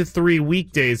from noon to 3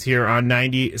 weekdays here on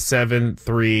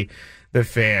 97.3 The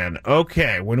Fan.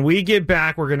 Okay, when we get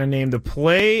back, we're going to name the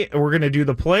play. We're going to do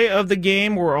the play of the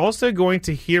game. We're also going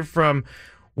to hear from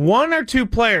one or two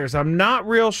players. I'm not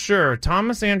real sure.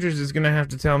 Thomas Andrews is going to have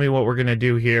to tell me what we're going to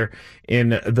do here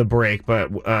in the break.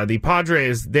 But the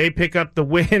Padres, they pick up the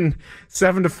win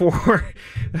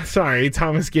 7-4. Sorry,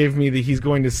 Thomas gave me the he's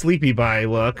going to sleepy bye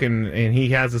look, and he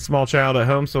has a small child at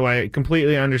home, so I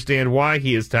completely understand why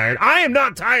he is tired. I am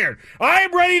not tired. I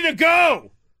am ready to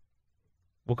go.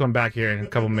 We'll come back here in a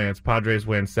couple minutes. Padres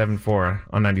win 7-4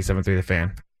 on 97.3 The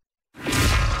Fan.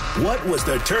 What was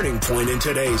the turning point in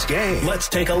today's game? Let's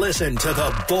take a listen to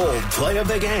the bold play of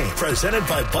the game, presented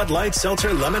by Bud Light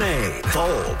Seltzer Lemonade.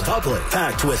 Bold, bubbly,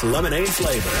 packed with lemonade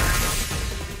flavor.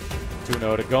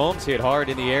 2-0 to Gomes. Hit hard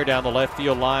in the air down the left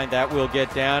field line. That will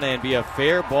get down and be a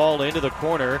fair ball into the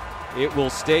corner. It will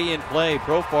stay in play.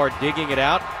 Profar digging it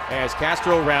out as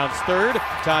Castro rounds third.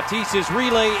 Tatis's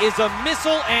relay is a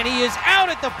missile, and he is out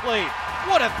at the plate.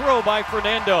 What a throw by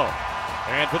Fernando.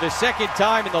 And for the second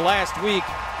time in the last week,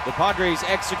 the Padres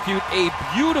execute a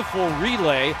beautiful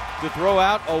relay to throw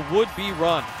out a would-be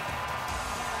run.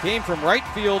 Came from right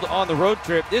field on the road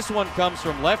trip. This one comes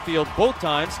from left field. Both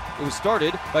times it was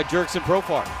started by Jurickson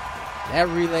Profar. That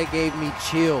relay gave me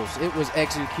chills. It was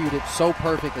executed so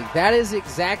perfectly. That is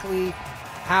exactly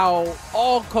how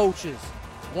all coaches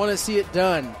want to see it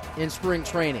done in spring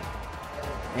training.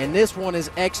 And this one is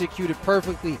executed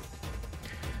perfectly.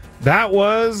 That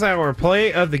was our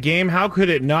play of the game. How could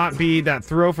it not be that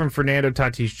throw from Fernando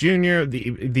Tatis Jr.,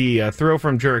 the throw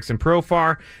from Jurickson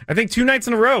Profar? I think 2 nights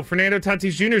in a row, Fernando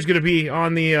Tatis Jr. is going to be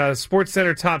on the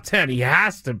SportsCenter top 10. He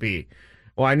has to be.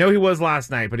 Well, I know he was last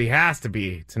night, but he has to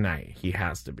be tonight. He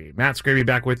has to be. Matt Scraby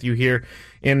back with you here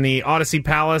in the Odyssey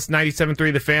Palace,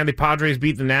 97.3 The Fan. The Padres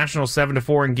beat the Nationals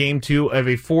 7-4 in Game 2 of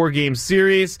a 4-game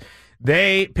series.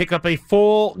 They pick up a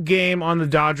full game on the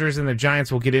Dodgers, and the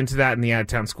Giants will get into that in the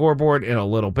out-of-town scoreboard in a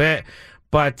little bit.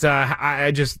 But I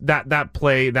just that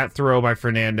play, that throw by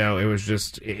Fernando,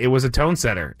 it was a tone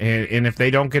setter. And if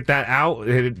they don't get that out,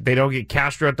 they don't get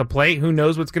Castro at the plate, who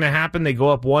knows what's going to happen? They go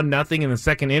up 1-0 in the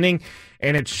second inning,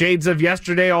 and it's shades of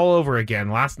yesterday all over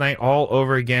again. Last night all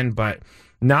over again, but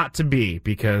not to be,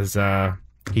 because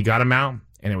he got him out,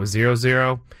 and it was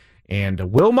 0-0. And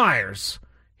Will Myers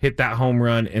hit that home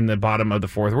run in the bottom of the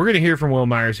fourth. We're going to hear from Will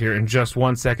Myers here in just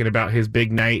 1 second about his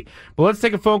big night. But let's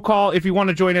take a phone call. If you want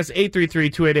to join us,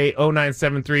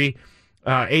 833-288-0973,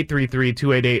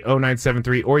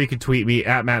 833-288-0973, or you can tweet me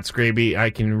at Matt Scraby. I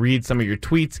can read some of your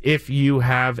tweets if you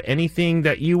have anything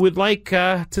that you would like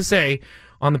to say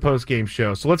on the postgame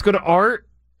show. So let's go to Art.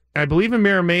 I believe in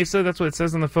Mira Mesa. That's what it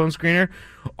says on the phone screener.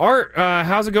 Art,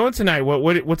 how's it going tonight?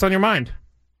 What's on your mind?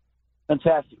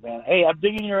 Fantastic, man. Hey, I'm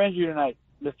digging your energy tonight,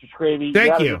 Mr. Scraby.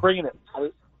 Thank you. You're bringing it. I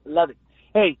love it.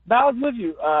 Hey, I was with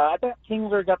you. I thought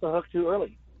Kingler got the hook too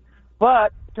early,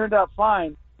 but it turned out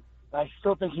fine. I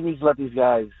still think he needs to let these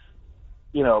guys,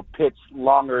 pitch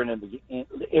longer into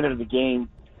the game,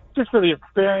 just for the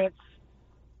experience.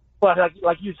 But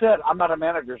like you said, I'm not a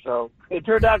manager, so it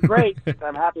turned out great.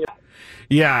 I'm happy.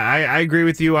 Yeah, I agree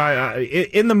with you.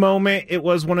 In the moment, it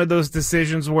was one of those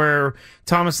decisions where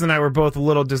Thomas and I were both a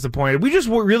little disappointed. We just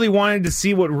really wanted to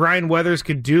see what Ryan Weathers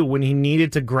could do when he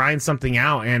needed to grind something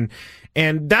out, and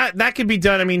that could be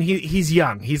done. I mean, he's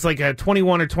young. He's like a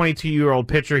 21 or 22-year-old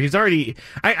pitcher. He's already.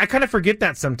 I kind of forget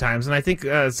that sometimes, and I think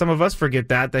some of us forget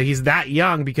that he's that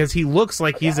young, because he looks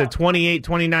like he's a 28,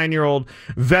 29-year-old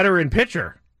veteran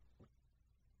pitcher.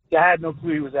 Yeah, I had no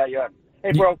clue he was that young.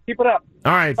 Hey, bro, keep it up.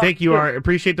 All right, thank you, Art.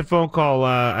 Appreciate the phone call.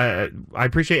 I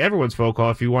appreciate everyone's phone call.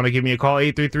 If you want to give me a call,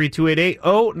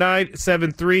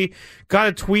 833-288-0973. Got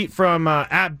a tweet from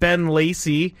at Ben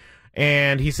Lacey,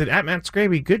 and he said, at Matt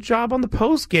Scraby, good job on the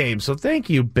post game. So thank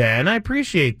you, Ben. I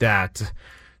appreciate that.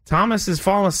 Thomas is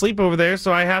falling asleep over there,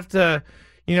 so I have to,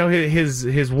 his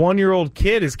 1-year-old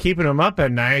kid is keeping him up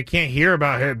at night. I can't hear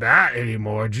about that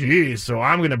anymore. Jeez, so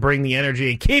I'm going to bring the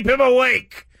energy and keep him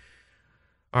awake.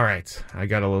 All right, I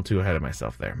got a little too ahead of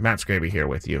myself there. Matt Scraby here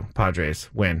with you. Padres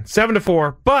win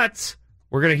 7-4, but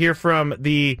we're going to hear from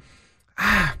the...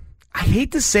 I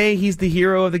hate to say he's the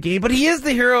hero of the game, but he is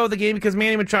the hero of the game, because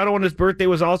Manny Machado on his birthday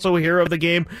was also a hero of the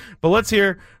game. But let's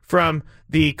hear from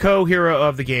the co-hero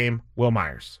of the game, Will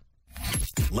Myers.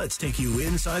 Let's take you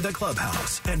inside the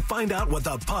clubhouse and find out what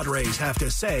the Padres have to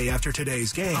say after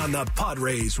today's game on the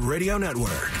Padres Radio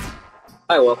Network.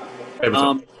 Hi, Will. Hey,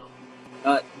 what's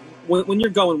up? When you're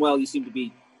going well, you seem to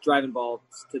be driving balls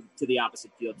to the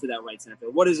opposite field, to that right center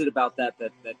field. What is it about that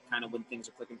kind of when things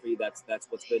are clicking for you, that's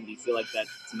what's good? Do you feel like that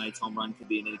tonight's home run could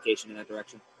be an indication in that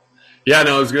direction? Yeah,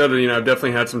 no, it was good. I've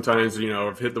definitely had some times,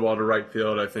 I've hit the ball to right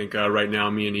field. I think right now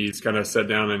me and Eads kind of sat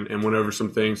down and went over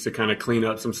some things to kind of clean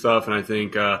up some stuff. And I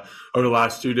think over the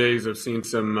last 2 days I've seen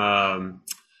some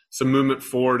movement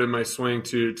forward in my swing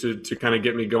to kind of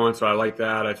get me going. So I like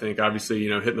that. I think obviously,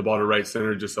 hitting the ball to right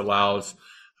center just allows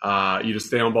you to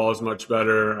stay on balls much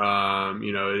better.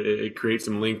 It creates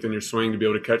some length in your swing to be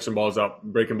able to catch some balls out,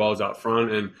 breaking balls out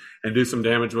front and do some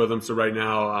damage with them. So right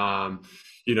now,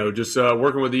 just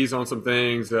working with Ease on some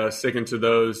things, sticking to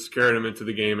those, carrying them into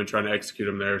the game and trying to execute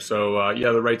them there. So,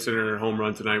 the right center home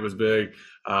run tonight was big.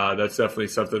 That's definitely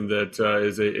something that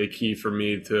is a key for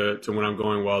me to when I'm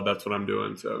going well. That's what I'm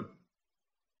doing. So,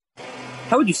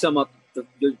 how would you sum up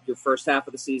your first half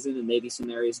of the season and maybe some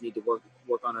areas you need to work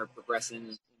on or progress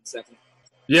in second?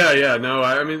 Yeah. No,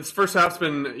 I mean, this first half's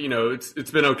been,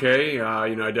 it's been okay.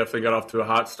 I definitely got off to a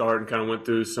hot start and kind of went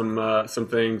through some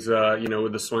things,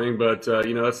 with the swing. But,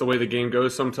 that's the way the game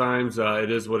goes sometimes.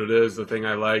 It is what it is. The thing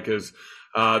I like is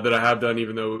that I have done,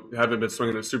 even though I haven't been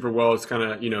swinging it super well, it's kind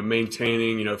of,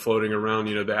 maintaining, floating around,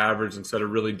 the average instead of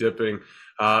really dipping.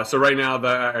 So right now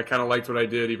that I kind of liked what I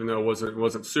did, even though it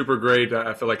wasn't super great.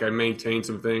 I feel like I maintained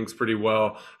some things pretty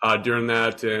well during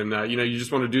that. And, you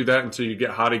just want to do that until you get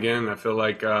hot again. I feel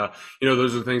like,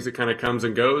 those are the things that kind of comes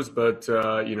and goes, but,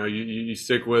 you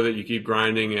stick with it, you keep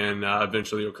grinding, and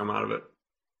eventually you'll come out of it.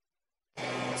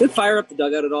 Does it fire up the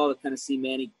dugout at all to kind of see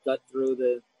Manny gut through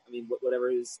whatever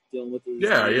he's dealing with?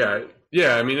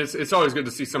 Yeah. I mean, it's always good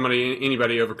to see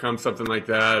anybody overcome something like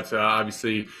that.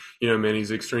 Obviously,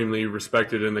 Manny's extremely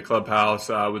respected in the clubhouse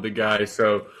with the guys.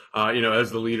 So,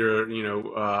 as the leader,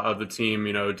 of the team,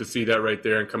 to see that right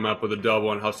there and come up with a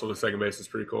double and hustle to second base is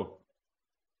pretty cool.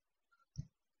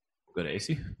 Go to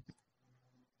AC.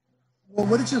 Well,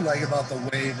 what did you like about the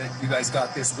way that you guys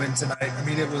got this win tonight? I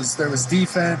mean, there was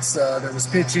defense, there was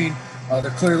pitching, there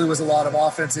clearly was a lot of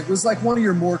offense. It was like one of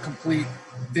your more complete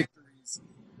victories.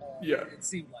 It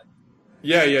seemed like.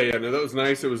 Yeah. No, that was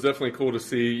nice. It was definitely cool to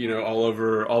see,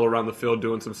 all around the field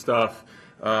doing some stuff.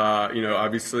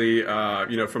 Obviously,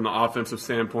 from the offensive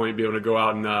standpoint, be able to go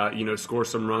out and, score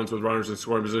some runs with runners in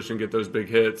scoring position, get those big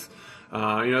hits.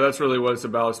 That's really what it's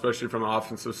about, especially from the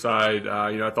offensive side.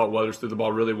 I thought Weathers threw the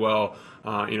ball really well,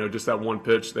 just that one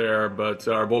pitch there. But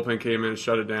our bullpen came in and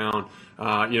shut it down.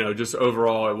 Just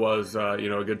overall it was, a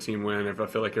good team win. I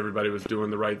feel like everybody was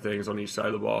doing the right things on each side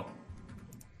of the ball.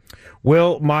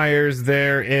 Will Myers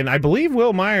there, and I believe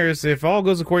Will Myers, if all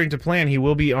goes according to plan, he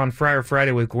will be on Friar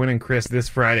Friday with Gwen and Chris this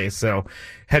Friday. So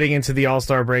heading into the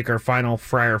All-Star break, our final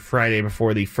Friar Friday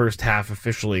before the first half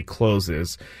officially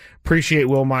closes. Appreciate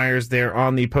Will Myers there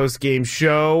on the post-game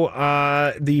show.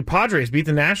 The Padres beat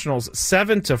the Nationals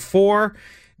 7-4.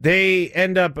 They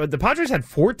end up, the Padres had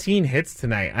 14 hits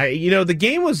tonight. The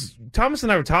game was, Thomas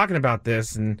and I were talking about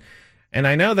this, and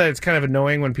I know that it's kind of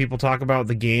annoying when people talk about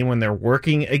the game when they're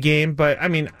working a game, but I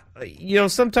mean,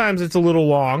 sometimes it's a little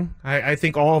long. I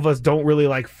think all of us don't really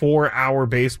like 4-hour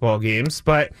baseball games,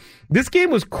 but this game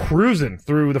was cruising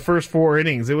through the first 4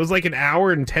 innings. It was like an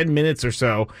hour and 10 minutes or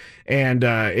so, and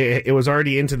it was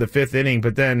already into the 5th inning,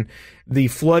 but then the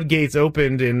floodgates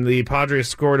opened and the Padres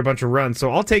scored a bunch of runs.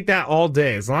 So I'll take that all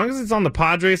day. As long as it's on the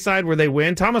Padres side where they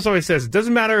win. Thomas always says it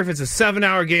doesn't matter if it's a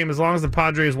 7-hour game, as long as the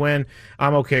Padres win,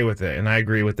 I'm okay with it. And I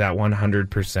agree with that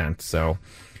 100%. So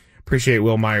appreciate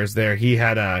Will Myers there.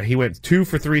 He went 2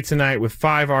 for 3 tonight with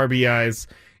 5 RBIs,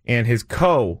 and his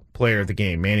co-player of the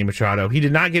game, Manny Machado. He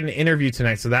did not get an interview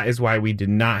tonight, so that is why we did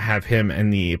not have him in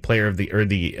the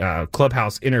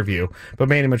clubhouse interview. But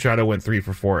Manny Machado went 3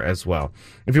 for 4 as well.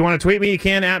 If you want to tweet me, you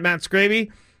can at Matt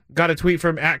Scraby. Got a tweet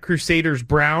from at Crusaders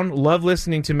Brown. Love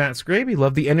listening to Matt Scraby.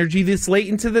 Love the energy this late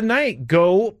into the night.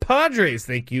 Go Padres.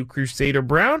 Thank you, Crusader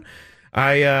Brown.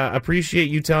 I appreciate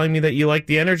you telling me that you like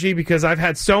the energy because I've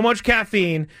had so much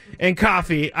caffeine and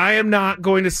coffee. I am not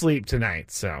going to sleep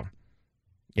tonight. So,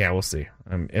 yeah, we'll see.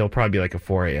 It'll probably be like a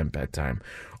 4 a.m. bedtime.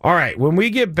 All right, when we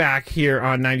get back here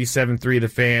on 97.3 The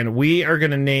Fan, we are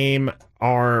going to name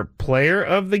our player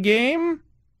of the game.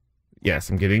 Yes,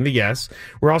 I'm getting the yes.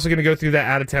 We're also going to go through that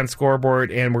out-of-town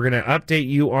scoreboard, and we're going to update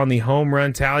you on the home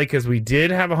run tally because we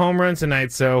did have a home run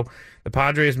tonight, so the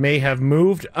Padres may have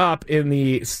moved up in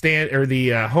the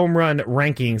home run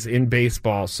rankings in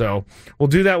baseball. So we'll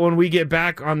do that when we get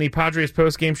back on the Padres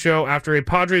postgame show after a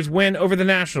Padres win over the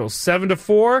Nationals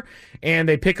 7-4, and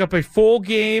they pick up a full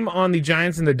game on the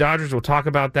Giants and the Dodgers. We'll talk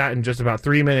about that in just about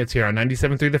 3 minutes here on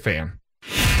 97.3 The Fan.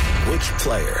 Which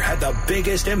player had the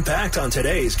biggest impact on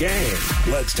today's game?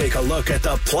 Let's take a look at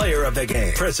the player of the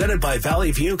game. Presented by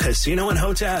Valley View Casino and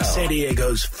Hotel, San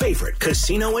Diego's favorite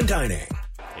casino and dining.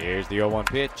 Here's the 0-1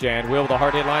 pitch, and Will, the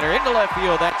hard hit liner into left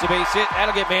field. That's a base hit.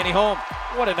 That'll get Manny home.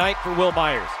 What a night for Will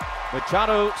Myers.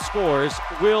 Machado scores.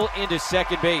 Will into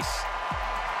second base.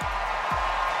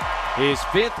 His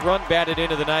 5th run batted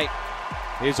into the night.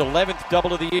 His 11th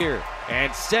double of the year.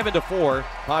 And 7-4,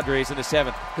 Padres in the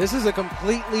 7th. This is a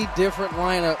completely different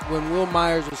lineup when Will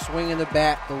Myers was swinging the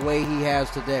bat the way he has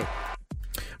today.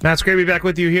 Matt Scraby back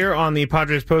with you here on the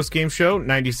Padres postgame show,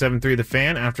 97.3 The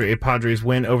Fan, after a Padres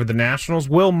win over the Nationals.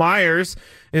 Will Myers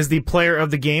is the player of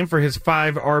the game for his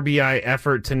 5 RBI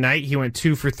effort tonight. He went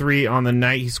 2 for 3 on the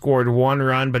night. He scored 1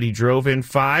 run, but he drove in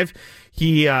 5.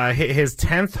 He hit his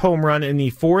 10th home run in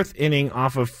the 4th inning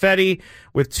off of Fetty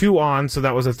with 2 on, so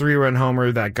that was a 3-run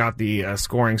homer that got the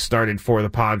scoring started for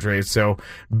the Padres. So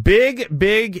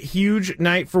big, huge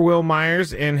night for Will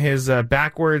Myers in his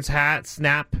backwards hat,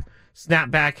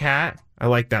 snapback hat. I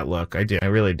like that look. I do. I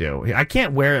really do. I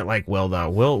can't wear it like Will, though.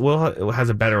 Will has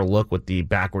a better look with the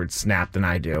backward snap than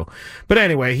I do. But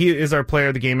anyway, he is our player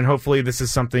of the game, and hopefully this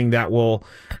is something that will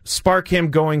spark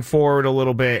him going forward a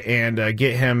little bit and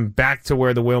get him back to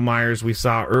where the Will Myers we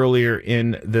saw earlier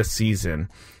in the season.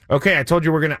 Okay, I told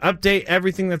you we're going to update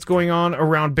everything that's going on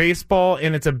around baseball,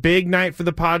 and it's a big night for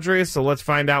the Padres, so let's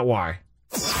find out why.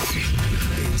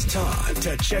 It's time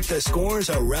to check the scores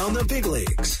around the big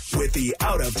leagues with the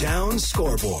Out of Town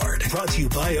Scoreboard. Brought to you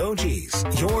by OG's,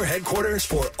 your headquarters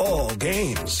for all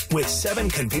games, with 7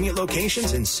 convenient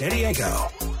locations in San Diego.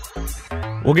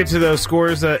 We'll get to those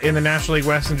scores in the National League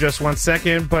West in just 1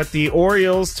 second, but the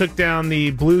Orioles took down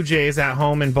the Blue Jays at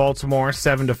home in Baltimore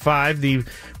 7-5. The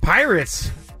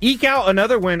Pirates eke out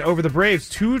another win over the Braves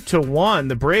 2-1.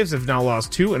 The Braves have now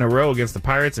lost 2 in a row against the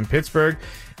Pirates in Pittsburgh,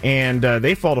 and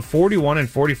they fall to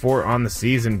 41-44 on the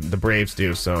season, the Braves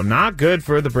do. So not good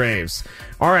for the Braves.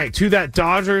 All right, to that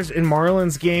Dodgers and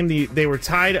Marlins game. They were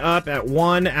tied up at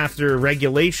 1 after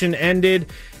regulation ended,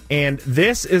 and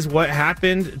this is what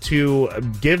happened to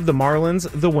give the Marlins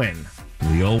the win.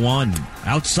 The 0-1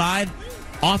 outside.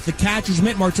 Off the catcher's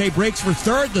mitt, Marte breaks for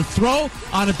third. The throw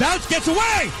on a bounce gets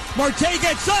away. Marte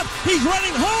gets up. He's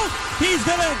running home. He's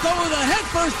going to go with a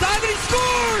headfirst dive, and he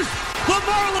scores! The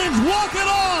Marlins walk it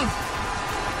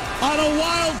off on a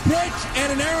wild pitch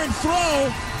and an errant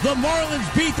throw. The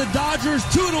Marlins beat the Dodgers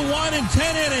 2-1 in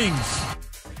 10 innings.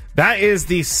 That is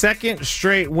the second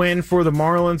straight win for the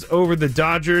Marlins over the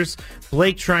Dodgers.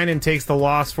 Blake Treinen takes the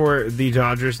loss for the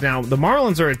Dodgers. Now, the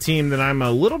Marlins are a team that I'm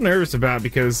a little nervous about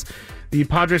because the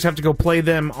Padres have to go play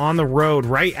them on the road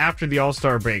right after the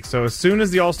All-Star break. So as soon as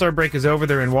the All-Star break is over,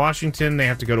 they're in Washington. They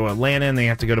have to go to Atlanta, and they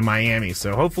have to go to Miami.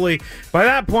 So hopefully by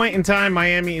that point in time,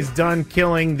 Miami is done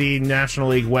killing the National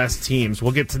League West teams.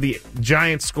 We'll get to the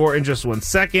Giants score in just 1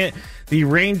 second. The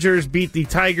Rangers beat the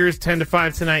Tigers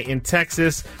 10-5 tonight in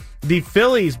Texas. The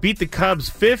Phillies beat the Cubs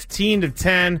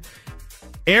 15-10.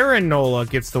 Aaron Nola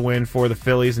gets the win for the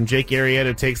Phillies, and Jake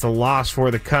Arrieta takes the loss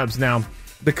for the Cubs. Now,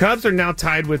 the Cubs are now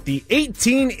tied with the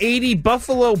 1880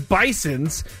 Buffalo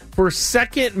Bisons for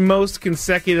second most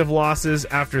consecutive losses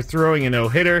after throwing a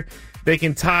no-hitter. They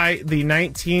can tie the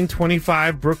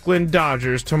 1925 Brooklyn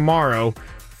Dodgers tomorrow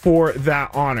for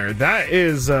that honor. That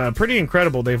is pretty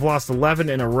incredible. They've lost 11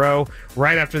 in a row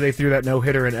right after they threw that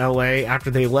no-hitter in L.A.,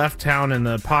 after they left town in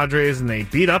the Padres, and they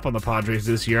beat up on the Padres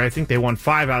this year. I think they won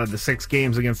 5 out of the 6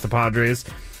 games against the Padres.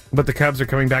 But the Cubs are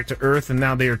coming back to earth, and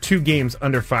now they are 2 games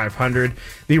under 500.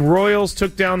 The Royals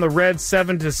took down the Reds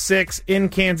 7-6 in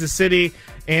Kansas City,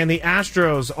 and the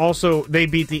Astros also, they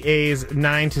beat the A's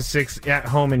 9-6 at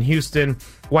home in Houston.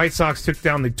 White Sox took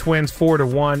down the Twins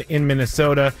 4-1 in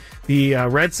Minnesota. The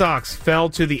Red Sox fell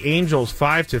to the Angels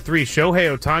 5-3.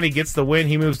 Shohei Ohtani gets the win.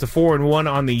 He moves to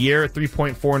 4-1 on the year,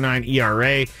 3.49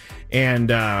 ERA.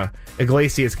 And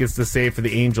Iglesias gets the save for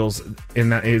the Angels,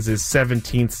 and that is his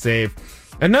 17th save.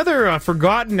 Another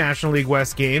forgotten National League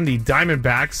West game, the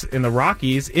Diamondbacks and the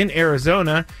Rockies in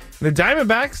Arizona. The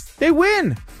Diamondbacks, they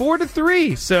win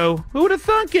 4-3. So who would have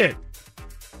thunk it?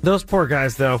 Those poor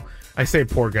guys, though. I say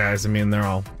poor guys. I mean, they're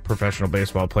all professional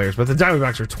baseball players. But the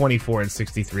Diamondbacks are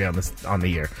 24-63 on the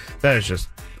year. That is just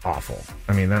awful.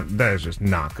 I mean, that is just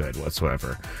not good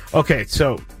whatsoever. Okay,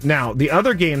 so now the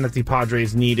other game that the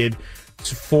Padres needed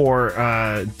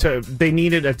they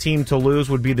needed a team to lose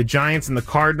would be the Giants and the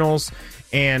Cardinals.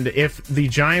 And if the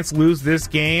Giants lose this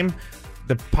game,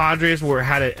 the Padres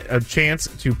had a chance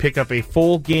to pick up a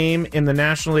full game in the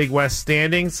National League West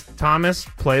standings. Thomas,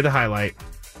 play the highlight.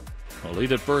 A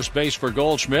lead at first base for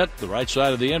Goldschmidt. The right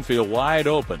side of the infield wide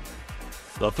open.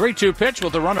 The 3-2 pitch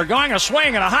with the runner going, a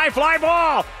swing and a high fly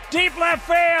ball. Deep left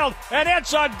field, and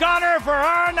it's a gunner for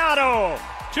Arenado.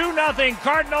 2-0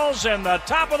 Cardinals in the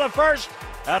top of the first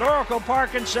at Oracle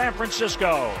Park in San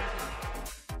Francisco.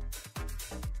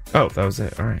 Oh, that was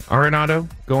it. All right. Arenado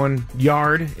going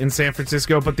yard in San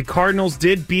Francisco, but the Cardinals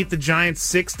did beat the Giants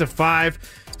 6-5.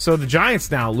 So the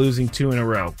Giants now losing 2 in a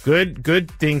row.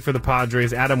 Good thing for the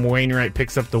Padres. Adam Wainwright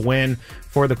picks up the win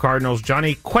for the Cardinals.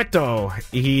 Johnny Cueto,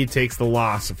 he takes the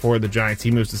loss for the Giants. He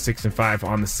moves to 6-5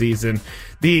 on the season.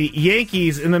 The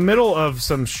Yankees, in the middle of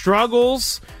some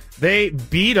struggles, they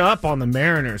beat up on the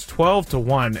Mariners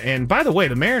 12-1. And by the way,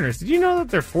 the Mariners, did you know that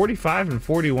they're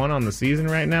 45-41 on the season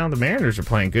right now? The Mariners are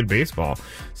playing good baseball.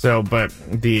 So, but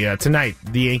tonight,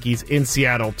 the Yankees in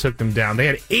Seattle took them down. They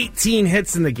had 18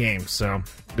 hits in the game. So,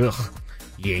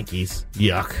 Yankees,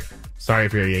 yuck. Sorry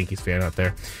if you're a Yankees fan out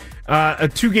there.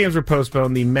 2 games were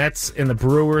postponed. The Mets and the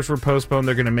Brewers were postponed.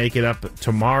 They're going to make it up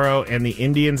tomorrow. And the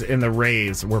Indians and the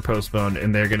Rays were postponed,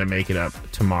 and they're going to make it up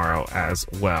tomorrow as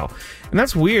well. And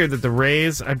that's weird that the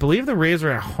Rays, I believe the Rays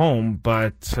are at home,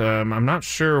 but I'm not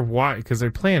sure why, because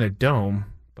they're playing a dome.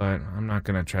 But I'm not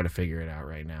going to try to figure it out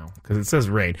right now because it says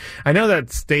rain. I know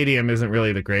that stadium isn't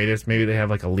really the greatest. Maybe they have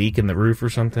like a leak in the roof or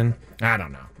something. I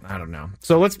don't know.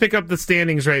 So let's pick up the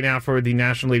standings right now for the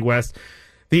National League West.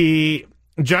 The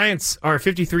Giants are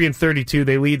 53-32.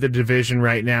 They lead the division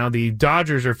right now. The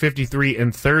Dodgers are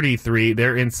 53-33.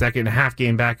 They're in second, half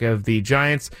game back of the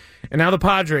Giants. And now the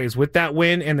Padres, with that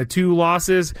win and the 2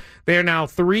 losses, they are now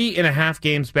 3.5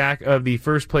 games back of the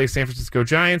first place San Francisco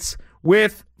Giants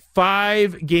with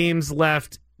 5 games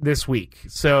left this week.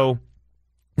 So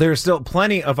there's still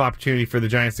plenty of opportunity for the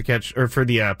Giants to catch, or for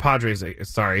the Padres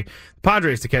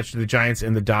to catch the Giants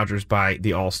and the Dodgers by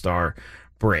the All-Star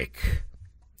break.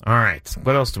 All right,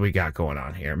 what else do we got going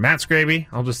on here? Matt Scraby,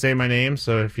 I'll just say my name,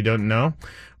 so if you don't know,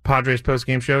 Padres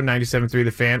postgame show, 97.3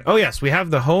 The Fan. Oh, yes, we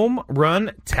have the home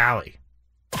run tally.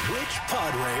 Which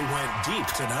Padre went deep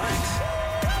tonight?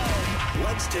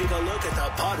 Let's take a look at the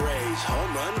Padres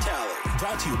home run tally.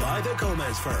 Brought to you by the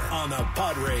Gomez Firm on the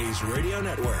Padres Radio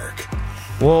Network.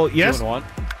 Well, yes. 2-1.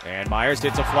 And Myers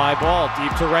hits a fly ball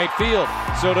deep to right field.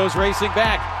 Soto's racing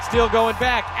back, still going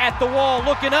back, at the wall,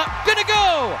 looking up, gonna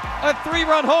go! A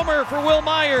 3-run homer for Will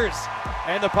Myers.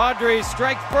 And the Padres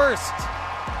strike first.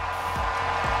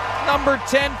 Number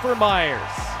 10 for Myers.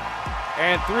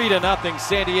 And 3-0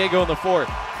 San Diego in the fourth.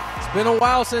 It's been a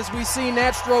while since we've seen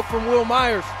that stroke from Will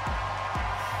Myers.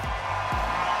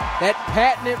 That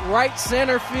patented right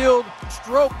center field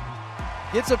stroke.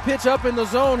 Gets a pitch up in the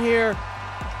zone here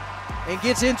and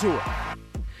gets into it.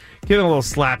 Getting a little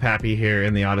slap happy here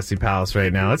in the Odyssey Palace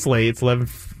right now. It's late. It's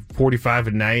 11:45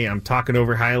 at night. I'm talking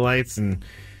over highlights, and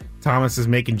Thomas is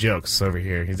making jokes over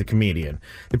here. He's a comedian.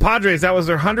 The Padres, that was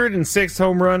their 106th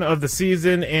home run of the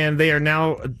season, and they are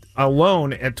now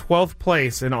alone at 12th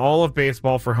place in all of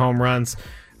baseball for home runs.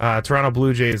 Toronto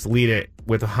Blue Jays lead it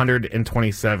with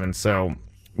 127. So, I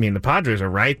mean, the Padres are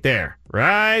right there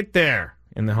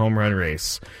in the home run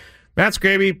race. Matt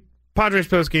Scraby, Padres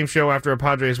postgame show after a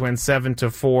Padres win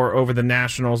 7-4 over the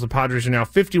Nationals. The Padres are now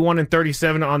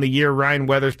 51-37 on the year. Ryan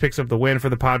Weathers picks up the win for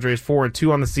the Padres,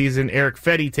 4-2 on the season. Eric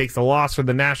Fetty takes the loss for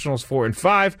the Nationals,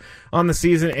 4-5 on the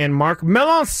season. And Mark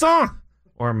Melancon,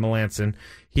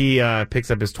 he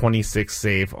picks up his 26th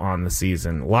save on the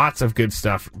season. Lots of good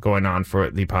stuff going on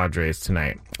for the Padres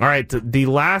tonight. All right, the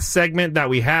last segment that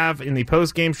we have in the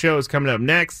postgame show is coming up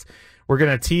next. We're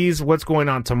going to tease what's going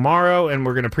on tomorrow, and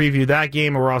we're going to preview that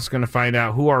game, and we're also going to find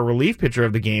out who our relief pitcher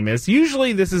of the game is.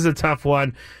 Usually this is a tough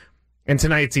one, and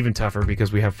tonight it's even tougher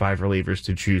because we have 5 relievers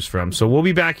to choose from. So we'll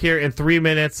be back here in 3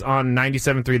 minutes on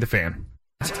 97.3 The Fan.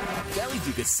 Valley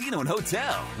View Casino and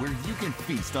Hotel, where you can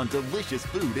feast on delicious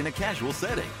food in a casual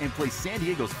setting and play San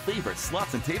Diego's favorite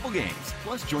slots and table games.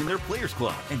 Plus, join their Players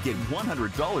Club and get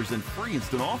 $100 in free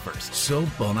instant offers. So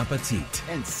bon appetit.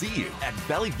 And see you at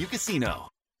Valley View Casino.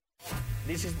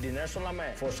 This is Dinesh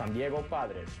Lamed for San Diego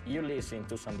Padres. You listen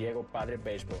to San Diego Padres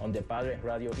Baseball on the Padres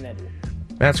Radio Network.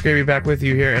 Matt Scraby back with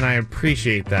you here, and I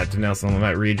appreciate that Dinelson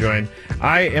Lamet rejoin.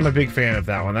 I am a big fan of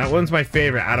that one. That one's my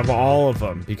favorite out of all of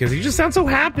them because he just sounds so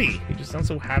happy. He just sounds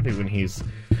so happy when he's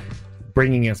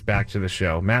bringing us back to the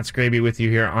show. Matt Scraby with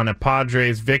you here on a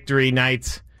Padres victory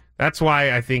night. That's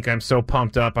why I think I'm so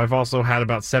pumped up. I've also had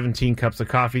about 17 cups of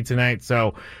coffee tonight,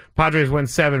 so Padres win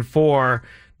 7-4.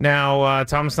 Now,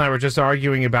 Thomas and I were just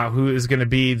arguing about who is going to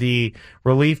be the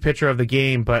relief pitcher of the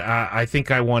game, but I think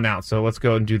I won out. So let's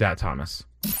go and do that, Thomas.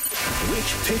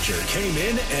 Which pitcher came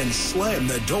in and slammed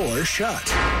the door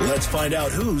shut? Let's find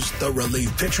out who's the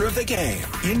relief pitcher of the game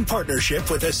in partnership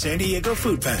with the San Diego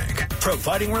Food Bank,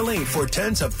 providing relief for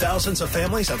tens of thousands of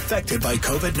families affected by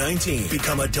COVID-19.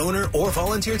 Become a donor or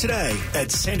volunteer today at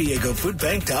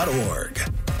SanDiegoFoodBank.org.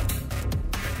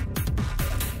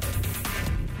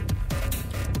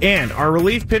 And our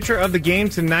relief pitcher of the game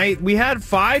tonight, we had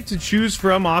 5 to choose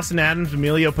from: Austin Adams,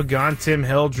 Emilio Pagan, Tim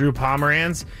Hill, Drew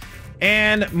Pomeranz,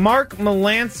 and Mark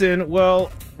Melancon.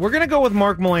 Well, we're going to go with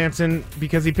Mark Melancon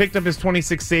because he picked up his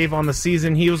 26th save on the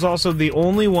season. He was also the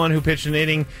only one who pitched an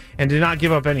inning and did not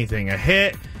give up anything. A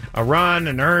hit, a run,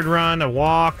 an earned run, a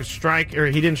walk, a strike, or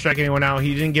he didn't strike anyone out.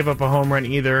 He didn't give up a home run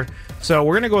either. So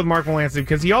we're going to go with Mark Melancon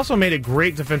because he also made a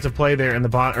great defensive play there in the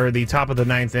top of the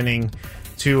 9th inning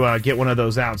to get one of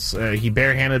those outs. He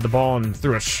barehanded the ball and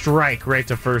threw a strike right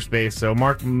to first base. So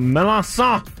Mark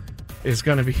Melancon is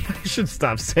going to be... I should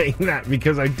stop saying that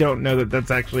because I don't know that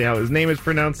that's actually how his name is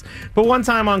pronounced. But one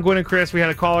time on Gwynn and Chris, we had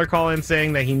a caller call in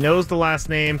saying that he knows the last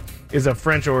name is of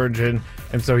French origin,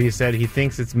 and so he said he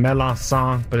thinks it's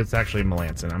Melancon, but it's actually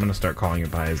Melancon. I'm going to start calling it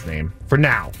by his name for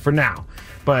now.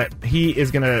 But he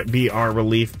is going to be our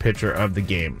relief pitcher of the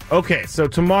game. Okay, so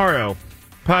tomorrow,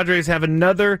 Padres have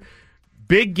another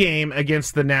big game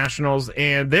against the Nationals,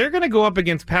 and they're going to go up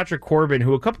against Patrick Corbin,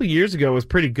 who a couple of years ago was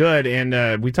pretty good.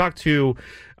 And we talked to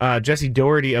Jesse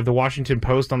Doherty of the Washington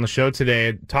Post on the show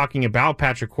today, talking about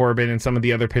Patrick Corbin and some of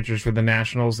the other pitchers for the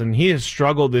Nationals. And he has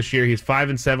struggled this year. He's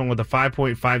 5-7 with a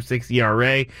 5.56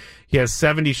 ERA. He has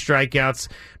 70 strikeouts,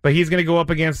 but he's going to go up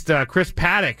against Chris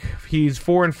Paddack. He's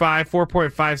 4-5,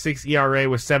 4.56 ERA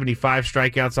with 75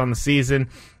 strikeouts on the season.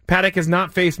 Paddack has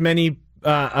not faced many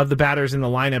of the batters in the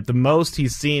lineup. The most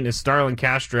he's seen is Starlin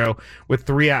Castro with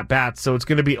 3 at-bats, so it's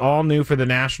going to be all new for the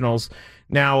Nationals.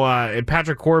 Now,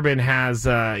 Patrick Corbin has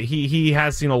he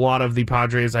has seen a lot of the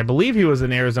Padres. I believe he was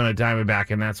an Arizona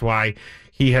Diamondback, and that's why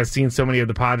he has seen so many of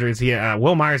the Padres.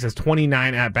 Will Myers has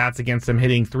 29 at-bats against him,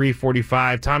 hitting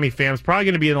 .345. Tommy Pham's probably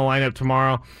going to be in the lineup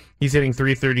tomorrow. He's hitting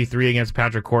 .333 against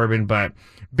Patrick Corbin, but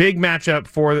big matchup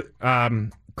for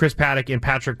Chris Paddack and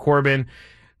Patrick Corbin.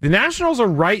 The Nationals are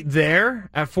right there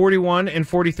at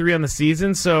 41-43 on the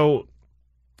season, so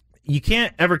you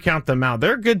can't ever count them out.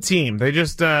 They're a good team. They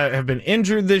just have been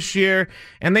injured this year,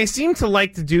 and they seem to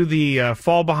like to do the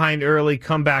fall behind early,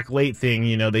 come back late thing.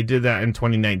 You know, they did that in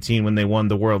 2019 when they won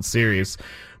the World Series.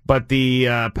 But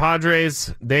the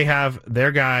Padres, they have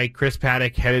their guy, Chris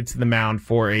Paddack, headed to the mound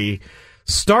for a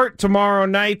start tomorrow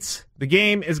night. The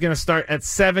game is going to start at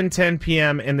 7:10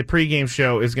 p.m., and the pregame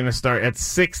show is going to start at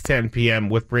 6:10 p.m.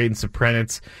 with Braden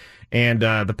Soprennitz. And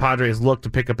the Padres look to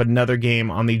pick up another game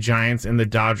on the Giants and the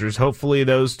Dodgers. Hopefully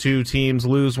those two teams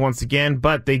lose once again,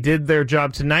 but they did their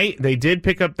job tonight. They did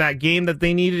pick up that game that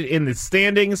they needed in the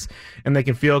standings, and they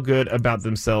can feel good about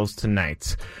themselves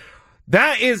tonight.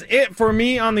 That is it for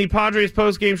me on the Padres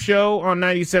postgame show on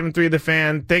 97.3 The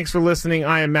Fan. Thanks for listening.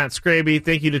 I am Matt Scraby.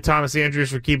 Thank you to Thomas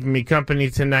Andrews for keeping me company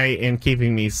tonight and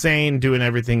keeping me sane, doing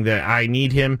everything that I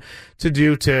need him to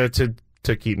do to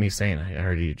keep me sane. I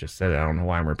already just said it. I don't know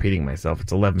why I'm repeating myself.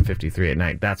 It's 11:53 at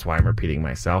night. That's why I'm repeating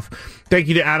myself. Thank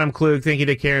you to Adam Klug. Thank you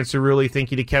to Karen Cerulli.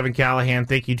 Thank you to Kevin Callahan.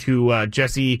 Thank you to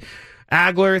Jesse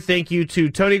Agler. Thank you to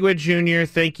Tony Gwynn Jr.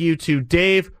 Thank you to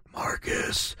Dave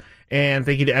Marcus. And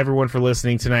thank you to everyone for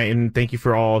listening tonight, and thank you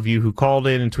for all of you who called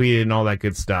in and tweeted and all that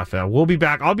good stuff. We'll be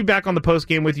back. I'll be back on the post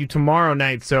game with you tomorrow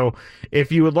night. So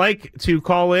if you would like to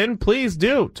call in, please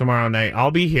do tomorrow night. I'll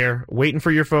be here waiting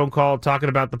for your phone call, talking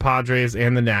about the Padres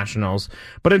and the Nationals.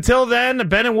 But until then,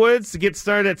 Ben and Woods get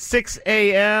started at 6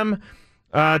 a.m.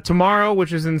 Tomorrow,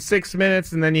 which is in 6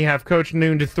 minutes, and then you have Coach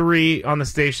noon to 3 on the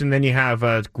station. Then you have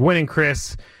Gwynn and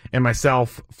Chris and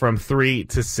myself from 3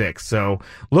 to 6. So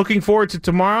looking forward to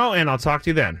tomorrow, and I'll talk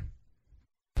to you then.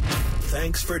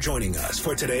 Thanks for joining us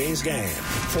for today's game.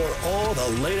 For all the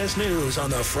latest news on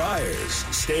the Friars,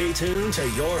 stay tuned to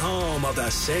your home of the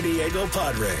San Diego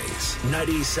Padres,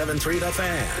 97.3 The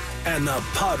Fan, and the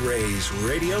Padres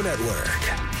Radio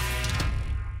Network.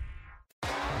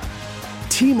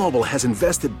 T-Mobile has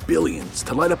invested billions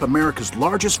to light up America's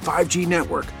largest 5G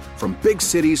network, from big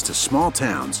cities to small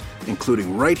towns,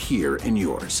 including right here in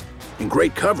yours. And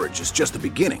great coverage is just the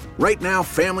beginning. Right now,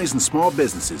 families and small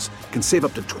businesses can save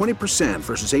up to 20%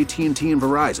 versus AT&T and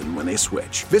Verizon when they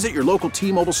switch. Visit your local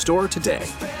T-Mobile store today.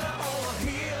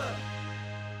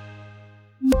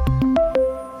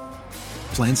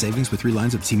 Plan savings with 3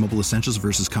 lines of T-Mobile Essentials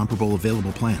versus comparable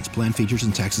available plans. Plan features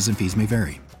and taxes and fees may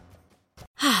vary.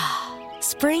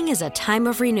 Spring is a time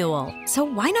of renewal, so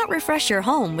why not refresh your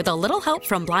home with a little help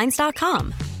from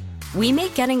Blinds.com? We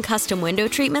make getting custom window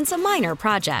treatments a minor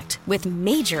project with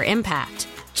major impact.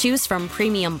 Choose from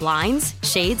premium blinds,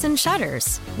 shades, and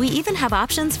shutters. We even have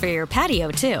options for your patio,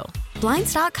 too.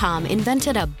 Blinds.com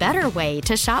invented a better way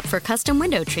to shop for custom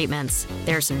window treatments.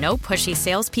 There's no pushy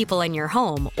salespeople in your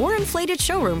home or inflated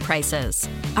showroom prices.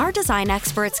 Our design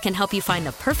experts can help you find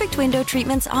the perfect window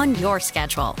treatments on your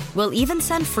schedule. We'll even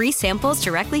send free samples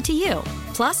directly to you.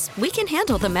 Plus, we can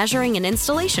handle the measuring and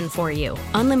installation for you.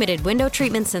 Unlimited window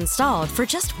treatments installed for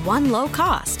just one low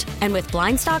cost. And with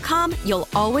Blinds.com, you'll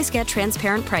always get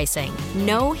transparent pricing.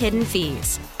 No hidden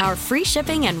fees. Our free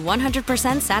shipping and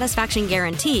 100% satisfaction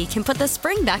guarantee can put the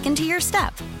spring back into your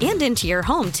step and into your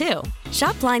home, too.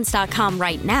 Shop Blinds.com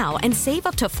right now and save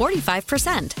up to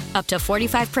 45%. Up to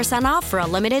 45% off for a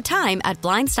limited time at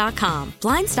Blinds.com.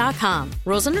 Blinds.com.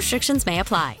 Rules and restrictions may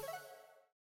apply.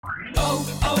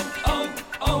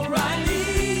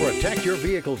 O'Reilly. Protect your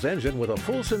vehicle's engine with a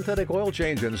full synthetic oil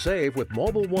change and save with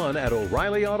Mobil 1 at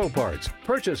O'Reilly Auto Parts.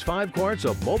 Purchase 5 quarts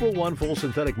of Mobil 1 full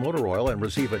synthetic motor oil and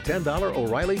receive a $10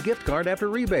 O'Reilly gift card after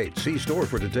rebate. See store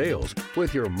for details.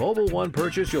 With your Mobil 1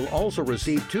 purchase, you'll also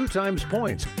receive 2 times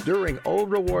points during O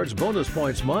Rewards Bonus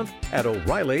Points Month at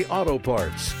O'Reilly Auto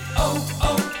Parts.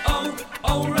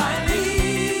 O'Reilly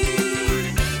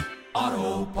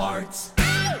Auto Parts.